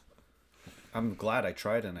 I'm glad I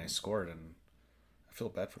tried and I scored, and I feel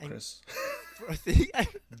bad for Chris.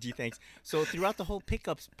 Gee, thanks. So throughout the whole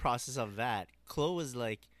pickups process of that, Chloe was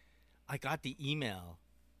like, I got the email,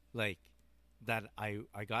 like, that I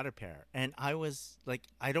got a pair. And I was like,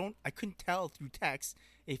 I couldn't tell through text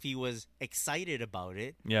if he was excited about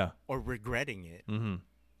it or regretting it. Mm-hmm.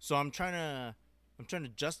 So I'm trying to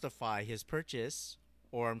justify his purchase,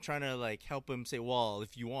 or I'm trying to like help him say, well,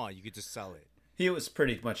 if you want, you could just sell it. He was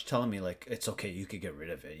pretty much telling me like, it's okay, you could get rid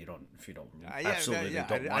of it. If you don't absolutely don't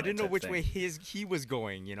want it. I didn't know which way he was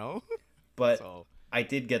going, you know. But so. I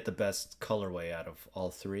did get the best colorway out of all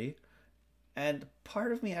 3, and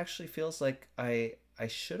part of me actually feels like I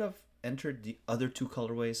should have entered the other 2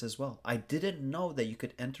 colorways as well. I didn't know that you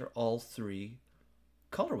could enter all 3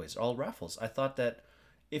 colorways, all raffles. I thought that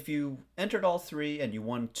if you entered all 3 and you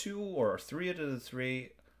won 2 or 3 out of the 3,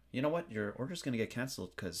 you know what? Your order's going to get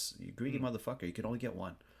canceled because you greedy motherfucker. You can only get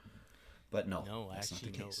 1. But no, that's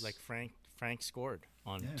actually, not the case. Like Frank scored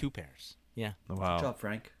on 2 pairs. Yeah. Wow. Good job,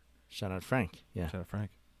 Frank. Shout out Frank. Yeah. Shout out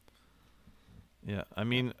Frank. Yeah, I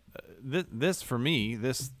mean, this for me,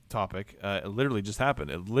 this topic, literally just happened.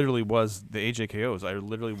 It literally was the AJKOs. I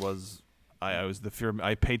literally was... I was the fear.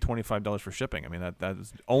 I paid $25 for shipping. I mean, that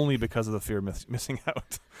is only because of the fear of missing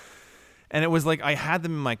out. And it was like I had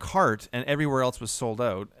them in my cart, and everywhere else was sold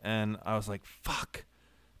out. And I was like, "Fuck,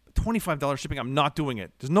 $25 shipping. I'm not doing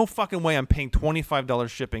it. There's no fucking way I'm paying $25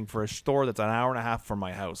 shipping for a store that's an hour and a half from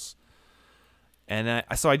my house." And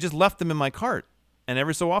so I just left them in my cart. And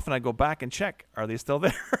every so often I go back and check: are they still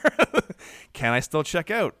there? Can I still check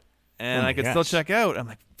out? And I could still check out. I'm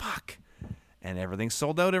like, "Fuck." And everything's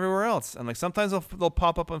sold out everywhere else. And like sometimes they'll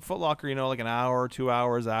pop up on Foot Locker, you know, like an hour or 2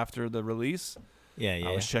 hours after the release. Yeah.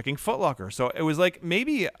 I was checking Foot Locker. So it was like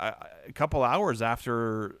maybe a couple hours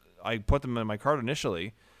after I put them in my cart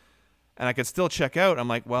initially, and I could still check out. I'm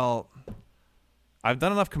like, well, I've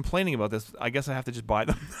done enough complaining about this. I guess I have to just buy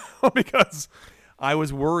them because I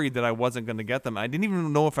was worried that I wasn't going to get them. I didn't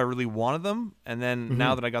even know if I really wanted them. And then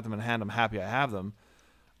now that I got them in hand, I'm happy I have them.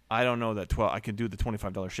 I don't know that I can do the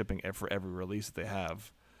 $25 shipping for every release that they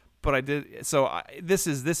have, but I did. So this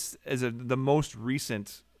is the most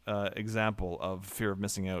recent example of fear of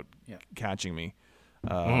missing out catching me.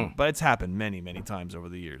 But it's happened many, many times over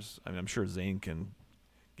the years. I mean, I'm sure Zane can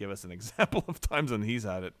give us an example of times when he's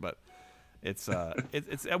had it, but it's it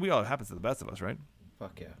happens to the best of us, right?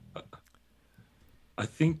 Fuck yeah. I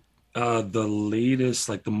think the latest,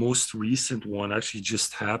 like the most recent one actually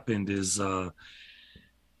just happened is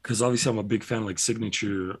because obviously I'm a big fan of like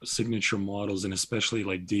signature models, and especially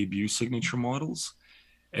like debut signature models.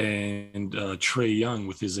 And Trey Young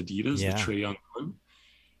with his Adidas, the Trey Young one.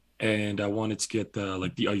 And I wanted to get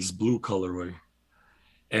the ice blue colorway.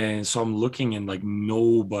 And so I'm looking, and like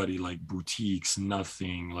nobody, like boutiques,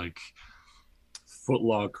 nothing, like Foot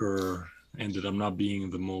Locker ended up not being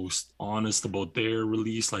the most honest about their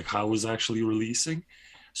release, like how it was actually releasing.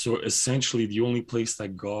 So essentially the only place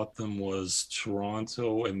that got them was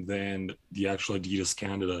Toronto, and then the actual Adidas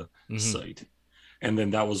Canada site. And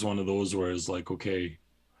then that was one of those where it's like, okay,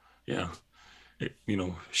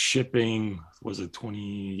 shipping, was it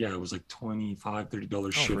 20? Yeah, it was like $25,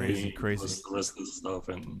 $30 shipping. Crazy. The rest of the stuff.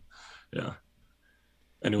 And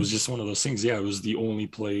and it was just one of those things. Yeah, it was the only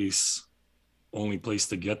place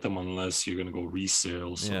to get them unless you're going to go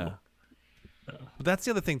resale. So. But that's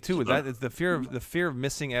the other thing too. That is the fear of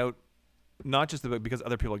missing out, not just because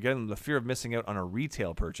other people are getting them, the fear of missing out on a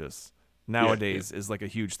retail purchase, nowadays is like a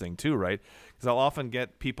huge thing too, right? Because I'll often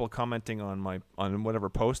get people commenting on whatever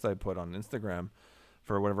post I put on Instagram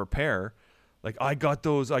for whatever pair. Like, I got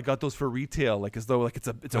those for retail, like as though like it's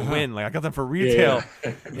a win. Like, I got them for retail.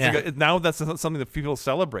 Now that's something that people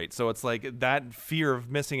celebrate. So it's like that fear of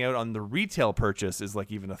missing out on the retail purchase is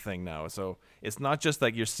like even a thing now. So it's not just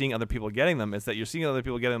like you're seeing other people getting them; it's that you're seeing other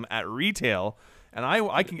people getting them at retail. And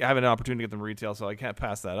I can have an opportunity to get them retail, so I can't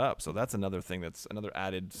pass that up. So that's another thing. That's another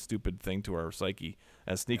added stupid thing to our psyche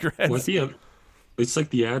as sneakerheads. Well, it's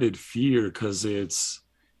like the added fear because it's.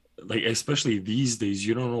 Like, especially these days,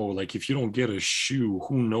 you don't know, like, if you don't get a shoe,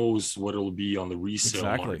 who knows what it'll be on the resale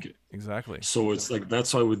market. Exactly. So it's like,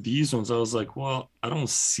 that's why with these ones, I was like, well, I don't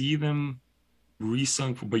see them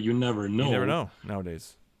reselling, but you never know. You never know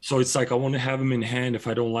nowadays. So it's like, I want to have them in hand. If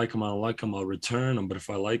I don't like them, I don't like them, I'll return them. But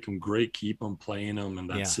if I like them, great, keep them, playing them, and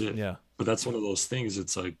that's it. Yeah. But that's one of those things.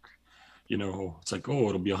 It's like, it's like, oh,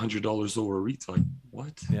 it'll be $100 over retail. Like,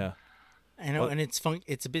 what? Yeah. I know, and it's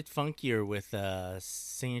a bit funkier with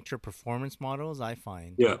signature performance models, I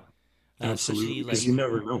find. Yeah, absolutely, because you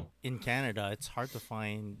never know. In Canada, it's hard to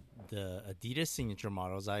find the Adidas signature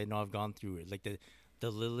models. I know I've gone through it, like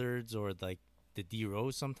the Lillards or like the D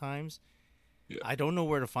Rose sometimes. Yeah. I don't know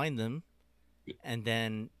where to find them, and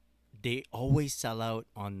then they always sell out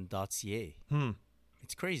on .ca.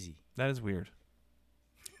 It's crazy. That is weird.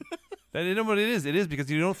 You know what it is? It is because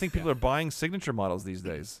you don't think people are buying signature models these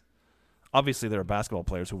days. Obviously, there are basketball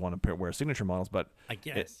players who want to wear signature models, but I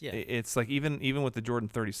guess, it's like even with the Jordan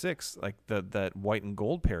 36, like that white and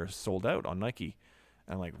gold pair sold out on Nike.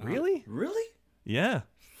 And I'm like, really? Really? Yeah.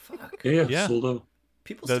 Fuck. Yeah, sold out.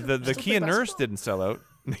 People the Kia Nurse didn't sell out.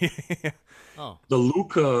 Oh, the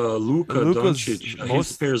Luka Doncic,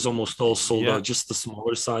 his pair is almost all sold out. Just the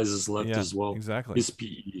smaller sizes left as well. Exactly. His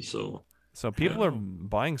PE. So people are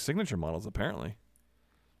buying signature models apparently.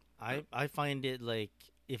 I find it like,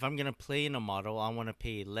 if I'm gonna play in a model, I want to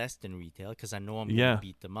pay less than retail because I know I'm gonna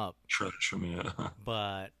beat them up. Trash them, yeah.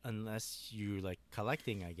 But unless you like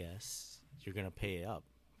collecting, I guess you're gonna pay up.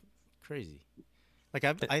 Crazy. Like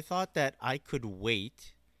I thought that I could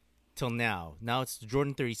wait till now. Now it's the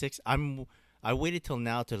Jordan 36. I waited till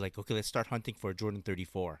now to like, okay, let's start hunting for a Jordan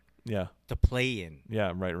 34. Yeah. To play in.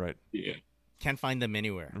 Yeah. Right. Yeah. Can't find them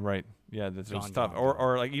anywhere. Right. Yeah, that's tough.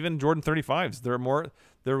 Or like even Jordan 35s.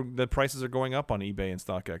 The prices are going up on eBay and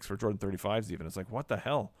StockX for Jordan 35s even. It's like, what the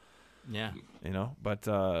hell? Yeah. But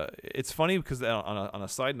it's funny because on a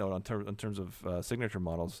side note, in terms of signature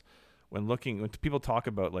models, when people talk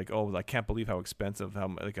about like, oh, I can't believe how expensive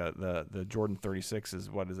the Jordan 36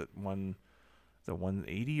 is. What is it?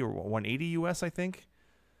 180 or 180 US, I think.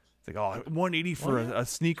 It's like, oh, 180 for a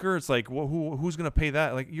sneaker. It's like, well, who's gonna pay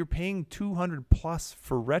that? Like, you're paying $200+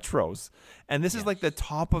 for retros, and this is like the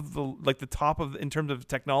top of in terms of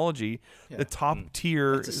technology, the top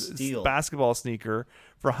tier basketball sneaker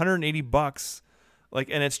for $180. Like,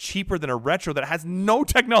 and it's cheaper than a retro that has no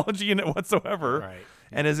technology in it whatsoever, right?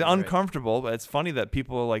 And is uncomfortable. But it's funny that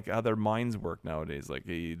people like how their minds work nowadays. Like,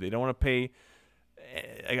 they don't want to pay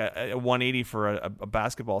a 180 for a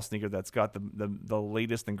basketball sneaker that's got the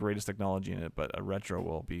latest and greatest technology in it, but a retro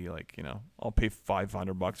will be like, I'll pay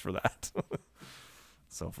 $500 for that.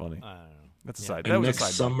 So funny. I don't know. That's a side. And that was next a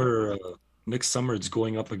side summer, next summer it's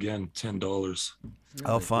going up again, $10.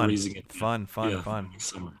 Oh, fun! Raising it. Fun! Next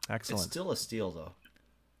summer. Excellent. It's still a steal though.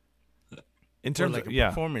 In terms like of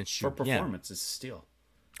performance shoe. For performance, it's a steal.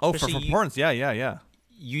 Oh, Especially for performance, yeah.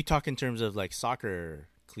 You talk in terms of like soccer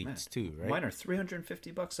cleats too, right? Mine are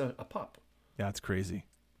 $350 a pop. Yeah, it's crazy.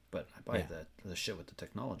 But I buy the shit with the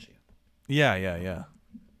technology. Yeah.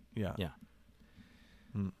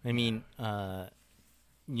 I mean,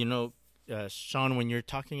 Sean, when you're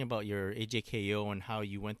talking about your AJKO and how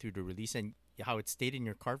you went through the release and how it stayed in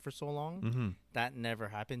your cart for so long, that never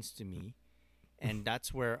happens to me. And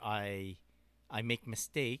that's where I make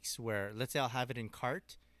mistakes where, let's say I'll have it in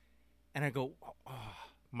cart and I go,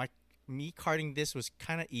 me carting this was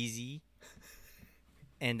kind of easy.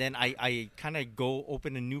 And then I kind of go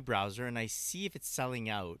open a new browser and I see if it's selling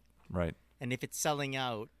out. Right. And if it's selling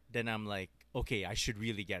out, then I'm like, okay, I should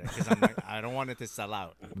really get it because I'm like, I don't want it to sell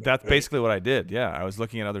out. That's basically what I did. Yeah, I was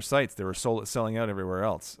looking at other sites; they were selling out everywhere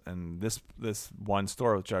else. And this one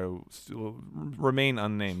store, which I will remain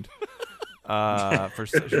unnamed, for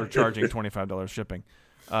charging $25 shipping,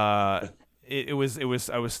 it was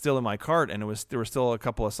I was still in my cart, and there were still a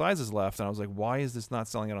couple of sizes left, and I was like, why is this not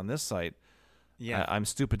selling out on this site? Yeah, I'm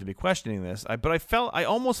stupid to be questioning this. But I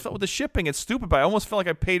almost felt with the shipping, it's stupid, but I almost felt like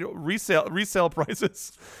I paid resale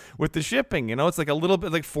prices with the shipping. It's like a little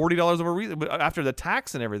bit like $40 over after the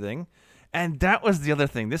tax and everything. And that was the other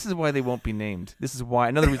thing. This is why they won't be named. This is why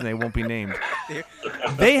another reason they won't be named.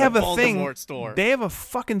 They have a thing. Voldemort store. They have a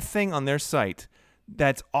fucking thing on their site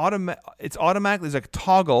that's it's automatically there's a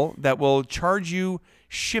toggle that will charge you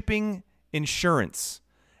shipping insurance.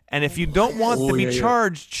 And if you don't want to be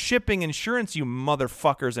charged shipping insurance, you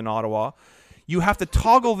motherfuckers in Ottawa, you have to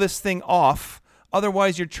toggle this thing off.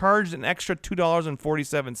 Otherwise, you're charged an extra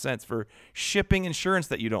 $2.47 for shipping insurance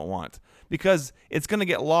that you don't want, because it's going to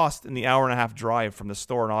get lost in the hour-and-a-half drive from the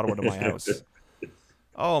store in Ottawa to my house.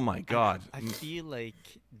 Oh, my God. I feel like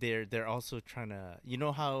they're also trying to... You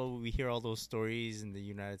know how we hear all those stories in the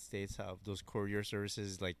United States, how those courier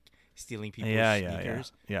services, like, stealing people's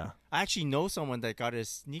sneakers? Yeah. I actually know someone that got his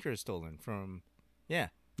sneakers stolen from... Yeah.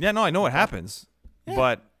 Yeah, no, I know what happens. Yeah.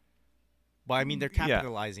 But I mean, they're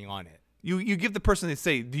capitalizing on it. You give the person, they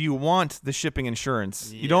say, do you want the shipping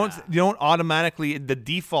insurance? Yeah. You don't automatically, the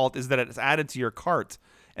default is that it's added to your cart.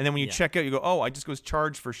 And then when you check out, you go, oh, I just was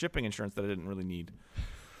charged for shipping insurance that I didn't really need.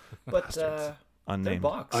 But Unnamed. their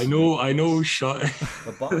box. I know, Sean.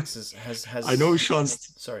 The box has. I know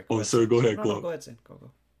Sean's. Sorry. Sorry. Go ahead, No, Glo. go ahead, Zane.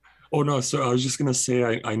 Go. Oh no, so I was just gonna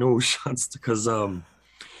say I know Sean's because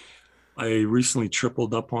I recently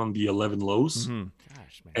tripled up on the 11 lows. Mm-hmm.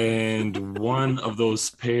 Gosh, man. And one of those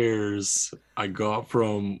pairs I got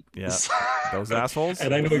from Those assholes.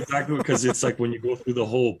 and I know exactly, because it's like when you go through the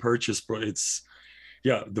whole purchase, bro, it's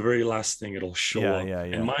the very last thing it'll show up. Yeah.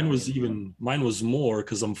 And mine was more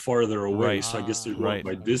because I'm farther away, Right. so I guess they're Right.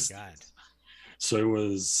 going by Oh my distance. God. So it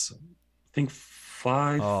was, I think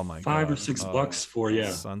five Oh my or God. $6 for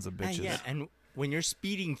Sons of bitches. Yeah, and when you're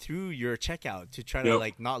speeding through your checkout to try to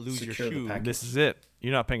like not lose Secure the your shoe, package. This is it.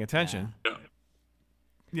 You're not paying attention. Yeah.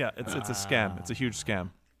 Yeah, it's a scam. It's a huge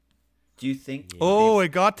scam. Do you think? Oh,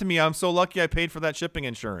 it got to me. I'm so lucky I paid for that shipping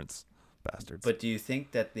insurance. Bastards. But do you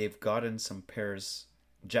think that they've gotten some pairs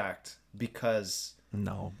jacked because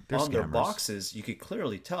no, they're on their scammers. boxes you could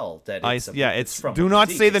clearly tell that I it's it's from do a not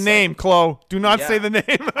boutique. say the It's name, like, Chloe. Do not say Yeah. the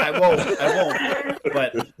name. I won't.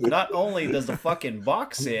 But not only does the fucking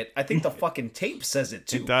box say it, I think the fucking tape says it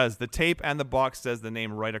too. It does. The tape and the box says the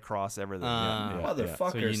name right across everything.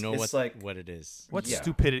 Motherfuckers. so you know it's what it is. What's Yeah.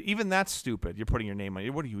 stupidity? Even that's stupid. You're putting your name on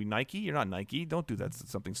it. What are you, Nike? You're not Nike. Don't do that.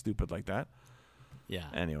 Something stupid like that. Yeah.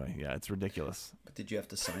 Anyway, it's ridiculous. But did you have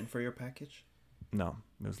to sign for your package? No,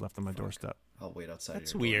 it was left on my doorstep. I'll wait outside.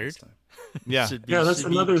 That's your door weird. next time. Yeah. That's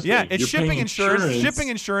another thing. Yeah, it's You're shipping paying insurance. Shipping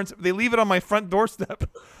insurance. They leave it on my front doorstep.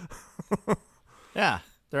 Yeah.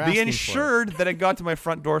 They're They asking insured that it got to my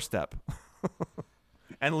front doorstep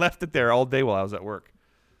and left it there all day while I was at work.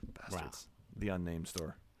 Bastards. The unnamed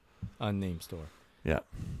store. for it. Unnamed store. Yeah.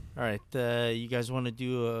 All right. You guys want to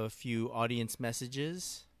do a few audience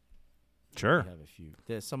messages? Sure. We have a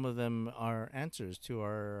few. Some of them are answers to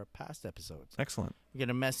our past episodes. Excellent. We get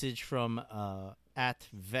a message from at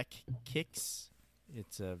VecKicks.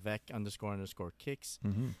 It's Vec__Kicks.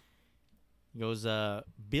 Mm-hmm. He goes,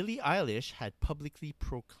 Billie Eilish had publicly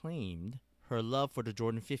proclaimed her love for the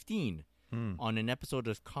Jordan 15 on an episode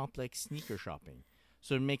of Complex Sneaker Shopping.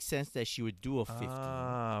 So it makes sense that she would do a 15.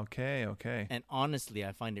 Ah, okay. And honestly,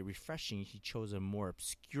 I find it refreshing she chose a more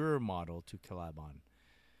obscure model to collab on.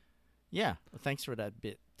 Yeah, well, thanks for that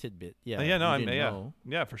tidbit. Yeah, No, we I didn't mean, know,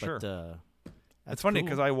 yeah, for sure. but, that's It's funny cool.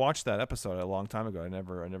 because I watched that episode a long time ago. I didn't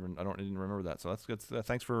remember that. So that's good.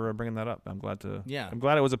 Thanks for bringing that up. I'm glad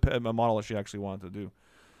it was a model that she actually wanted to do.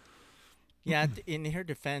 Yeah, in her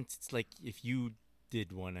defense, it's like if you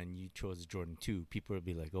did one and you chose a Jordan 2, people would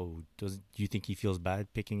be like, "Oh, do you think he feels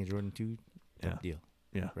bad picking a Jordan 2?" Yeah. Deal.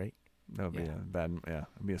 Yeah. Right. That would be Yeah. a bad. Yeah,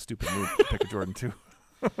 it'd be a stupid move to pick a Jordan 2.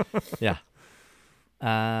 Yeah.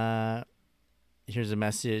 Here's a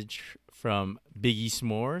message from Biggie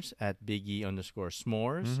S'mores at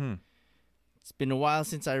Biggie_S'mores. Mm-hmm. It's been a while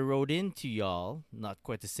since I wrote into y'all. Not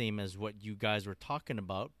quite the same as what you guys were talking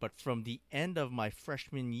about, but from the end of my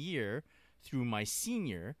freshman year through my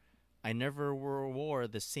senior, I never wore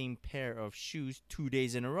the same pair of shoes 2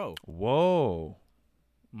 days in a row. Whoa.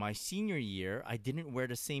 My senior year, I didn't wear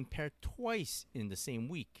the same pair twice in the same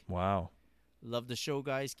week. Wow. Love the show,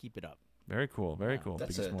 guys. Keep it up. Very cool. Very cool.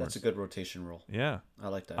 That's Biggie a S'mores. good rotation rule. Yeah. I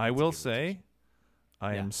like that. I That's a will good say,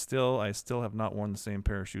 rotation. I still have not worn the same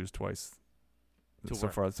pair of shoes twice so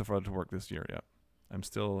far to work this year. Yeah. I'm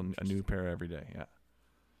still a new pair every day. Yeah.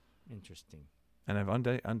 Interesting. And I've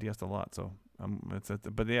undressed a lot, so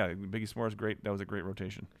but yeah, Biggie S'mores great. That was a great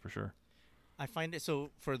rotation for sure. I find it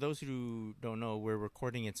so. For those who don't know, we're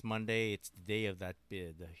recording. It's Monday. It's the day of the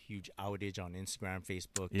huge outage on Instagram,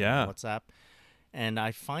 Facebook, Yeah. and WhatsApp, and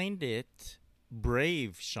I find it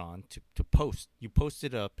brave, Sean, to post. You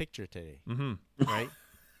posted a picture today, Mm-hmm. right?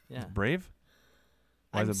 Yeah. Brave?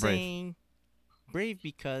 Why I'm is it brave? saying brave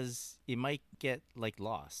because it might get like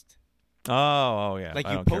lost. Oh, yeah. Like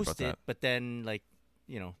I you don't care about post it, that. but then like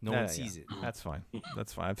no Yeah, one sees it. That's fine.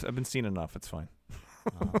 That's fine. I've been seen enough. It's fine.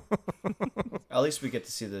 At least we get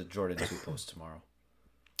to see the Jordan 2 post tomorrow.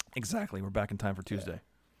 Exactly. We're back in time for Tuesday.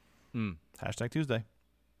 Mm. Hashtag Tuesday.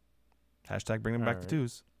 Hashtag bring them back to Alright.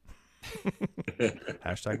 twos.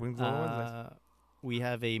 Hashtag bring them Wednesdays. We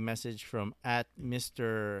have a message from at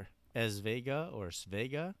Mr. Svega or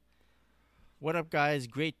Svega. What up, guys?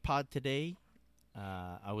 Great pod today.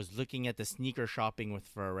 I was looking at the sneaker shopping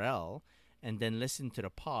with Pharrell and then listened to the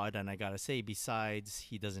pod, and I gotta say, besides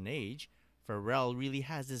he doesn't age, Pharrell really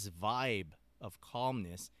has this vibe of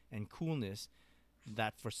calmness and coolness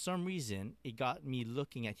that for some reason it got me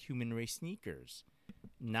looking at Human Race sneakers.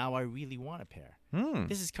 Now I really want a pair.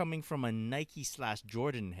 This is coming from a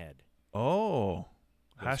Nike/Jordan head. Oh.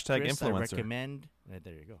 Goes, Hashtag Chris, influencer. I recommend.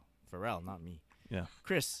 There you go. Pharrell, not me. Yeah.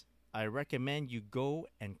 Chris, I recommend you go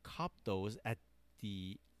and cop those at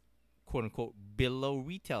the quote unquote below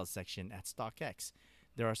retail section at StockX.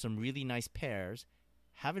 There are some really nice pairs.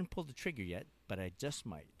 Haven't pulled the trigger yet, but I just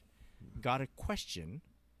might. Got a question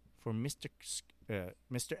for Mr.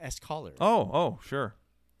 S. Collar. Oh, sure.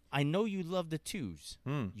 I know you love the twos.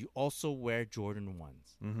 Mm. You also wear Jordan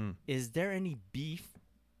 1s. Mm-hmm. Is there any beef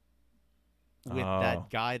with Oh. that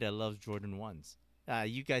guy that loves Jordan 1s?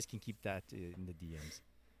 You guys can keep that in the DMs.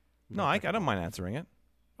 No, I don't mind answering it.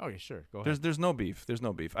 Okay, sure. Go ahead. There's no beef. There's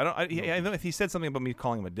no beef. I know if he said something about me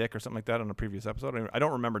calling him a dick or something like that on a previous episode. I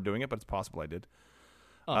don't remember doing it, but it's possible I did.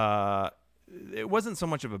 Oh. It wasn't so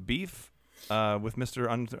much of a beef with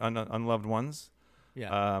Mr. Unloved Ones.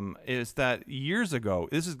 Yeah. Is that years ago?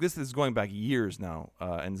 This is going back years now,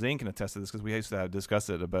 and Zane can attest to this because we used to discuss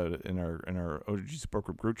it about it in our OG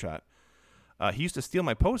Sport Group chat. He used to steal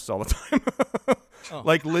my posts all the time,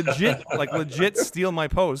 like legit steal my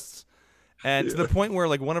posts, and to the point where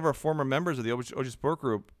like one of our former members of the OG Sport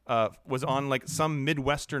Group was on like some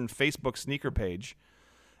Midwestern Facebook sneaker page,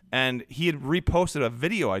 and he had reposted a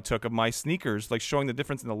video I took of my sneakers, like showing the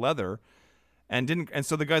difference in the leather. And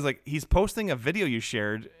so the guy's like, he's posting a video you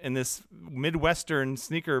shared in this Midwestern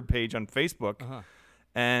sneaker page on Facebook.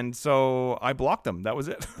 And so I blocked him. That was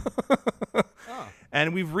it.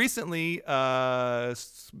 And we've recently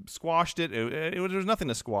squashed it. There was nothing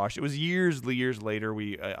to squash. It was years later.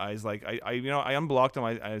 I was like, I unblocked him.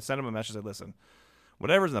 I sent him a message. I said, listen,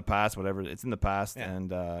 whatever's in the past, whatever, it's in the past. Yeah. And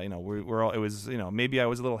we're all. It was maybe I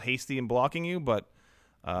was a little hasty in blocking you, but.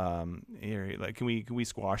 Here, like, can we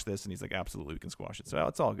squash this? And he's like, absolutely, we can squash it. So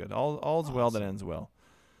it's all good. All's awesome. Well that ends well.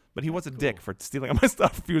 But he was a dick for stealing my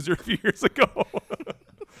stuff a few years ago.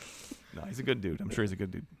 No, he's a good dude. I'm sure he's a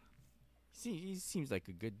good dude. He seems like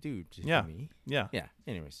a good dude to me. Yeah.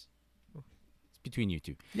 Anyways, it's between you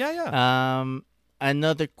two. Yeah.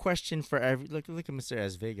 Another question for look at Mr.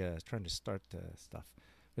 Svega trying to start stuff.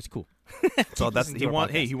 It's cool. So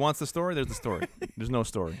he wants the story. There's the story. There's no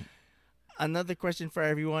story. Another question for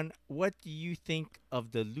everyone. What do you think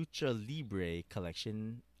of the Lucha Libre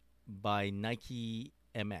collection by Nike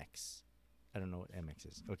MX? I don't know what MX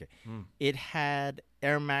is. Okay. It had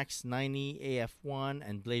Air Max 90 AF1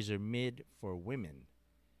 and Blazer Mid for women.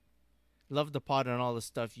 Love the pod and all the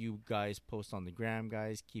stuff you guys post on the gram,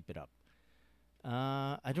 guys. Keep it up.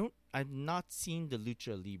 I've not seen the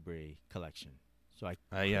Lucha Libre collection. So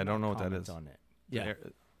I don't know what that is. On it. Yeah.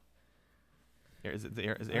 Is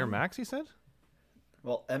Air Max, he said?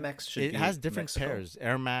 Well, MX should be It has different Mexico. pairs.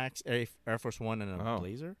 Air Max, Air Force One, and a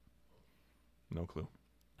Blazer. No clue.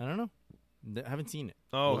 I don't know. I haven't seen it.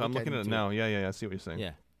 Oh, We'll I'm looking at it now. Yeah. I see what you're saying.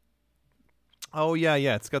 Yeah. Oh,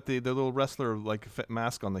 yeah. It's got the little wrestler like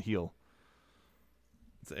mask on the heel.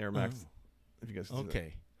 It's Air Max. If you guys can see that.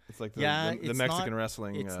 Okay. It's like the Mexican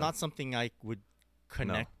wrestling. It's not something I would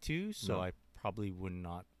connect to, so No. I probably would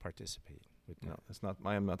not participate with that. No, it's not.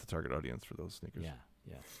 I am not the target audience for those sneakers.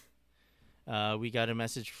 Yeah. We got a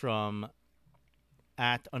message from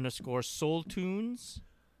 @_SoulTunes,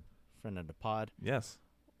 friend of the pod. Yes.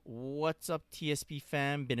 What's up, TSP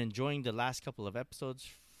fam? Been enjoying the last couple of episodes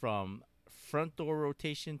from front door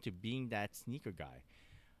rotation to being that sneaker guy.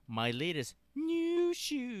 My latest new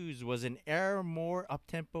shoes was an Air More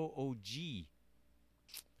Uptempo OG.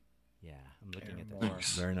 Yeah, I'm looking at that.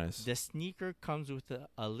 Nice. Very nice. The sneaker comes with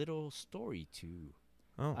a little story too.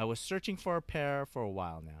 Oh. I was searching for a pair for a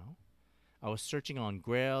while now. I was searching on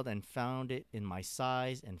Grailed and found it in my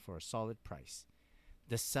size and for a solid price.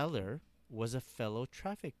 The seller was a fellow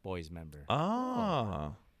Traffic Boys member.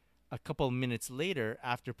 Ah. A couple minutes later,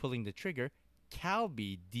 after pulling the trigger,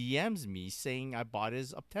 Calby DMs me saying I bought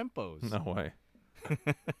his Uptempos. No way.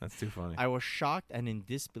 That's too funny. I was shocked and in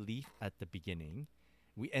disbelief at the beginning,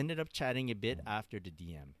 We ended up chatting a bit after the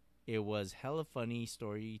DM. It was hella funny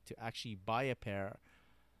story to actually buy a pair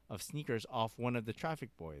of sneakers off one of the traffic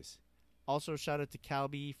boys. Also, shout out to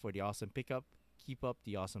Calby for the awesome pickup. Keep up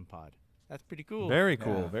the awesome pod. That's pretty cool. Very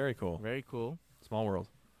cool. Yeah. Very cool. Very cool. Small world.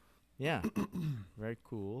 Yeah. Very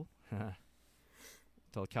cool.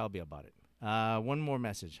 Tell Calby about it. One more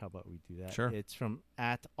message. How about we do that? Sure. It's from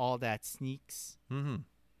 @AllThatSneaks. Mm-hmm.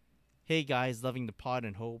 Hey guys, loving the pod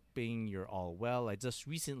and hoping you're all well. I just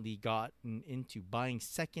recently gotten into buying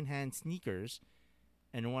secondhand sneakers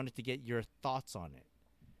and wanted to get your thoughts on it.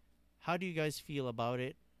 How do you guys feel about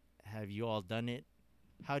it? Have you all done it?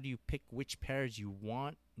 How do you pick which pairs you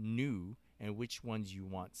want new and which ones you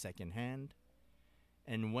want secondhand?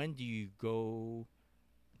 And when do you go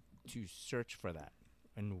to search for that?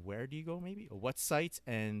 And where do you go, maybe? Or what sites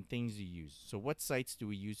and things you use? So what sites do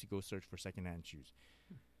we use to go search for secondhand shoes?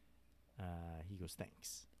 He goes,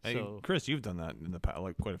 thanks. Hey, So, Chris, you've done that in the past,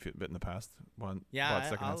 like quite a bit in the past. Bought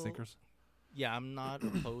secondhand sneakers. yeah, I'm not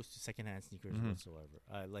opposed to secondhand sneakers Mhm. whatsoever.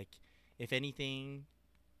 Like, if anything,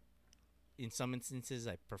 in some instances,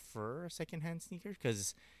 I prefer secondhand sneakers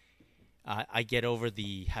because I get over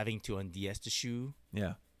the having to unds the shoe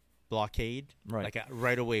Yeah. blockade. Right. Like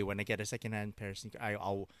right away when I get a secondhand pair of sneakers,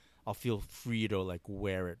 I'll feel free to like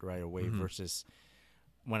wear it right away. Mhm. Versus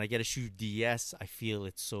when I get a shoe DS, I feel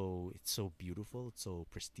it's so beautiful, it's so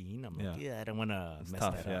pristine. I'm like, I don't want to It's mess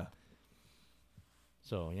tough. that Yeah. up.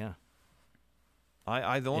 So yeah.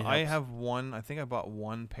 I don't. It I helps. have one. I think I bought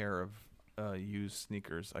one pair of used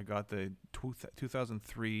sneakers. I got the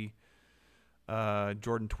 2003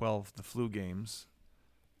 Jordan 12, the flu games,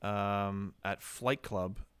 at Flight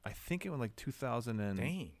Club. I think it was like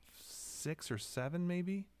 2006 Dang. or 7,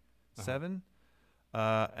 maybe Uh-huh. 7.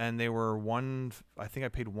 And they were I think I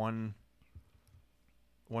paid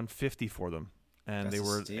 150 for them. And That's they a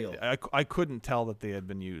were. steal. I couldn't tell that they had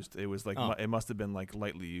been used. It was like Oh. it must have been like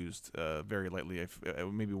lightly used, very lightly.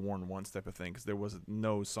 Maybe worn once type of thing, because there was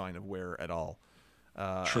no sign of wear at all.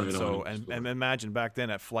 Try it on in store. And imagine back then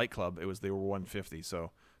at Flight Club, they were 150.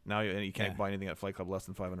 So now you can't Yeah. buy anything at Flight Club less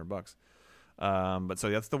than $500. But so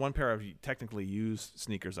that's the one pair of technically used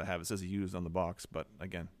sneakers I have. It says used on the box, but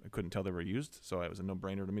again, I couldn't tell they were used, so it was a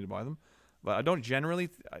no-brainer to me to buy them. But I don't generally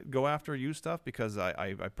go after used stuff because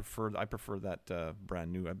I prefer that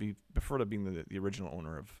brand new. prefer to being the original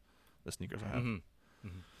owner of the sneakers I have. Mm-hmm.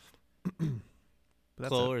 But that's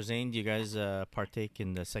Chloe it. or Zane, do you guys partake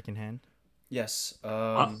in the secondhand? Yes,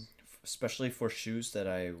 especially for shoes that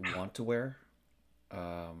I want to wear,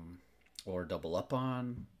 or double up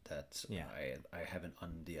on. That Yeah. I haven't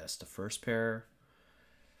unds the first pair.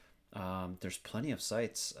 There's plenty of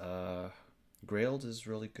sites. Grailed is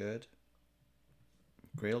really good.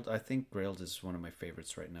 I think Grailed is one of my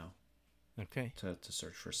favorites right now Okay. to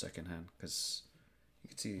search for secondhand because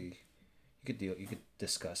you could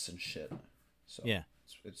discuss and shit. So Yeah.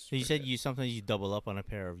 it's So you pretty said good. sometimes you double up on a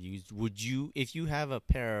pair of used. Would you, if you have a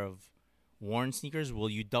pair of worn sneakers, will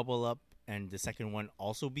you double up and the second one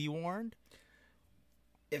also be worn?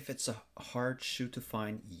 If it's a hard shoe to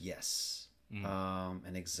find, yes.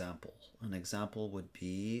 An example would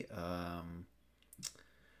be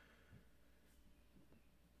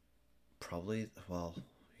probably, well,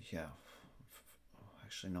 yeah.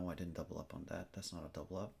 Actually, no, I didn't double up on that. That's not a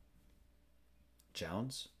double up.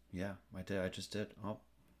 Jounds? Yeah, I did. I just did. Oh,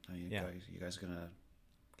 now you guys are gonna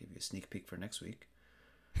give you a sneak peek for next week.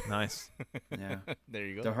 Nice. Yeah, There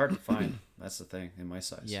you go. they're hard to find. That's the thing in my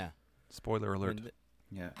size. Yeah. Spoiler alert. And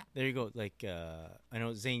yeah. there you go. Like, I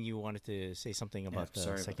know Zane, you wanted to say something about sorry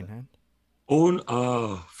the about secondhand.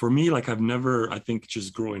 For me, like I've never, I think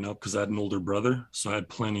just growing up, because I had an older brother, so I had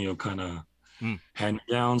plenty of kind of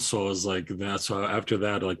hand-me-downs. So I was like, that's why after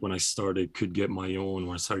that, like when I could get my own,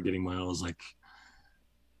 when I started getting my own, I was like,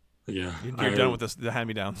 yeah, You're done with the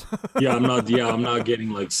hand-me-downs. yeah, I'm not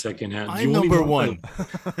getting like secondhand. I'm number one.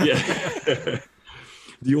 Yeah.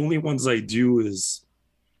 The only ones I do is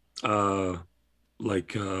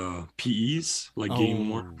like PEs, like game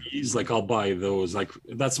worn PEs. Like I'll buy those. Like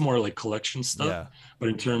that's more like collection stuff. Yeah. But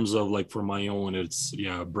in terms of like for my own, it's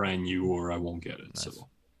brand new or I won't get it. Nice. So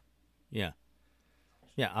Yeah.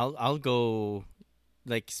 Yeah, I'll go,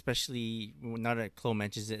 like, especially now that Chloe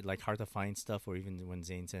mentions it, like hard to find stuff, or even when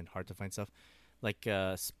Zane said hard to find stuff, like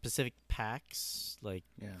specific packs, like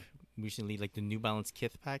recently, like the New Balance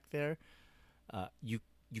Kith pack there, you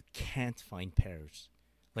can't find pairs.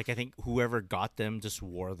 Like I think whoever got them just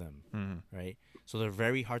wore them, right? So they're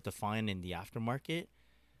very hard to find in the aftermarket.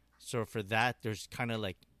 So for that, there's kind of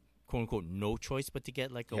like, quote unquote, no choice but to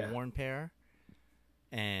get like a worn pair.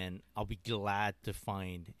 And I'll be glad to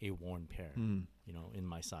find a worn pair, in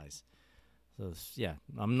my size. So yeah,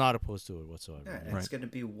 I'm not opposed to it whatsoever. Yeah, and Right. it's going to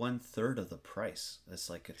be 1/3 of the price. It's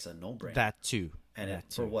like it's a no-brainer. That too. and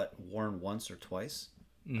that for too. what, worn once or twice?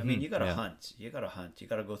 I mean, you got to yeah. hunt. You got to hunt. You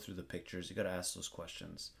got to go through the pictures. You got to ask those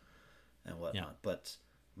questions and whatnot. Yeah. But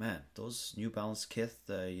man, those New Balance Kith,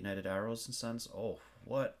 the United Arrows and Sons. Oh,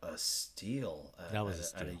 what a steal! That was a at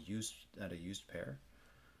steal. at a used pair.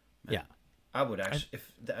 Man, Yeah. I would actually,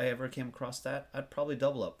 if I ever came across that, I'd probably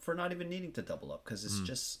double up for not even needing to double up because it's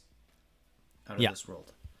just out of Yeah. this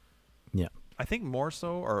world. Yeah. I think more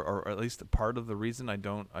so, or at least part of the reason I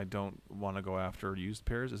don't want to go after used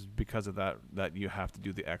pairs is because of that you have to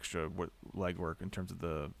do the extra legwork in terms of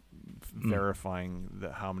the verifying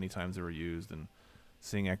how many times they were used and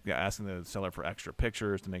asking the seller for extra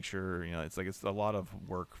pictures to make sure, it's a lot of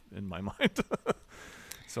work in my mind.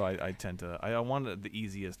 So I tend to I want the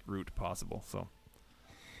easiest route possible. So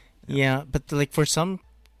Yeah, but like for some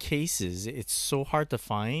cases, it's so hard to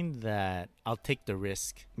find that I'll take the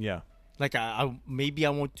risk. yeah. Like I maybe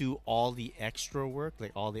I won't do all the extra work,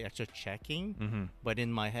 like all the extra checking, but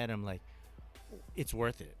in my head I'm like, it's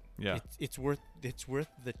worth it. Yeah. It's worth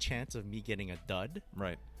the chance of me getting a dud.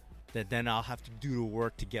 Right. That then I'll have to do the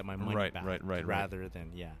work to get my money back. Right. Rather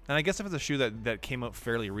than And I guess if it's a shoe that came out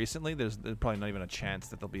fairly recently, there's probably not even a chance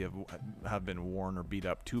that they'll have been worn or beat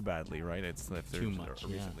up too badly, right? It's if they're Too much, a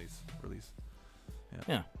recent release.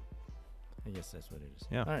 Yeah. I guess that's what it is.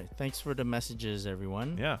 Yeah. All right. Thanks for the messages,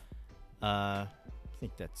 everyone. Yeah. I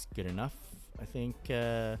think that's good enough. I think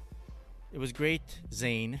it was great,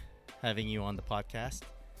 Zane, having you on the podcast.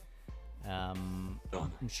 I'm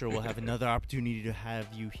sure we'll have another opportunity to have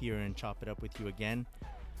you here and chop it up with you again.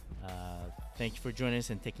 Thank you for joining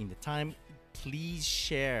us and taking the time. Please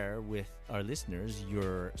share with our listeners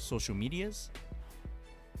your social medias.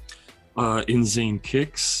 Insane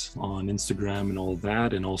Kicks on Instagram and all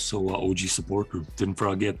that, and also OG support group. Didn't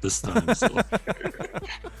forget this time. So.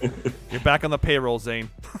 You're back on the payroll, Zane.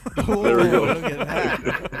 Look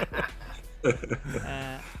at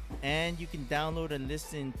that. And you can download and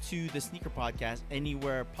listen to the Sneaker Podcast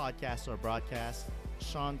anywhere podcasts are broadcast.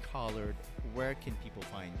 Sean Collard, where can people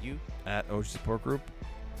find you? At OG Support Group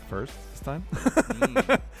first this time.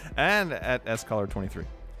 And at SCollar23.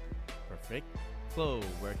 Perfect. Chloe,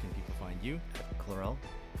 where can people find you? Chlorel.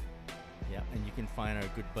 Yeah, and you can find our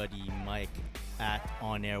good buddy Mike at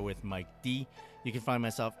On Air with Mike D. You can find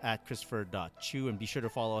myself at Christopher.Chu, and be sure to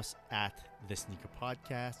follow us at The Sneaker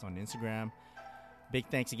Podcast on Instagram. Big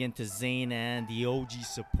thanks again to Zane and the OG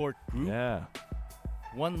Support Group. Yeah.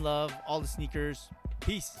 One love, all the sneakers.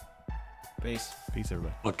 Peace. Peace. Peace,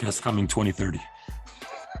 everybody. Podcast coming 2030.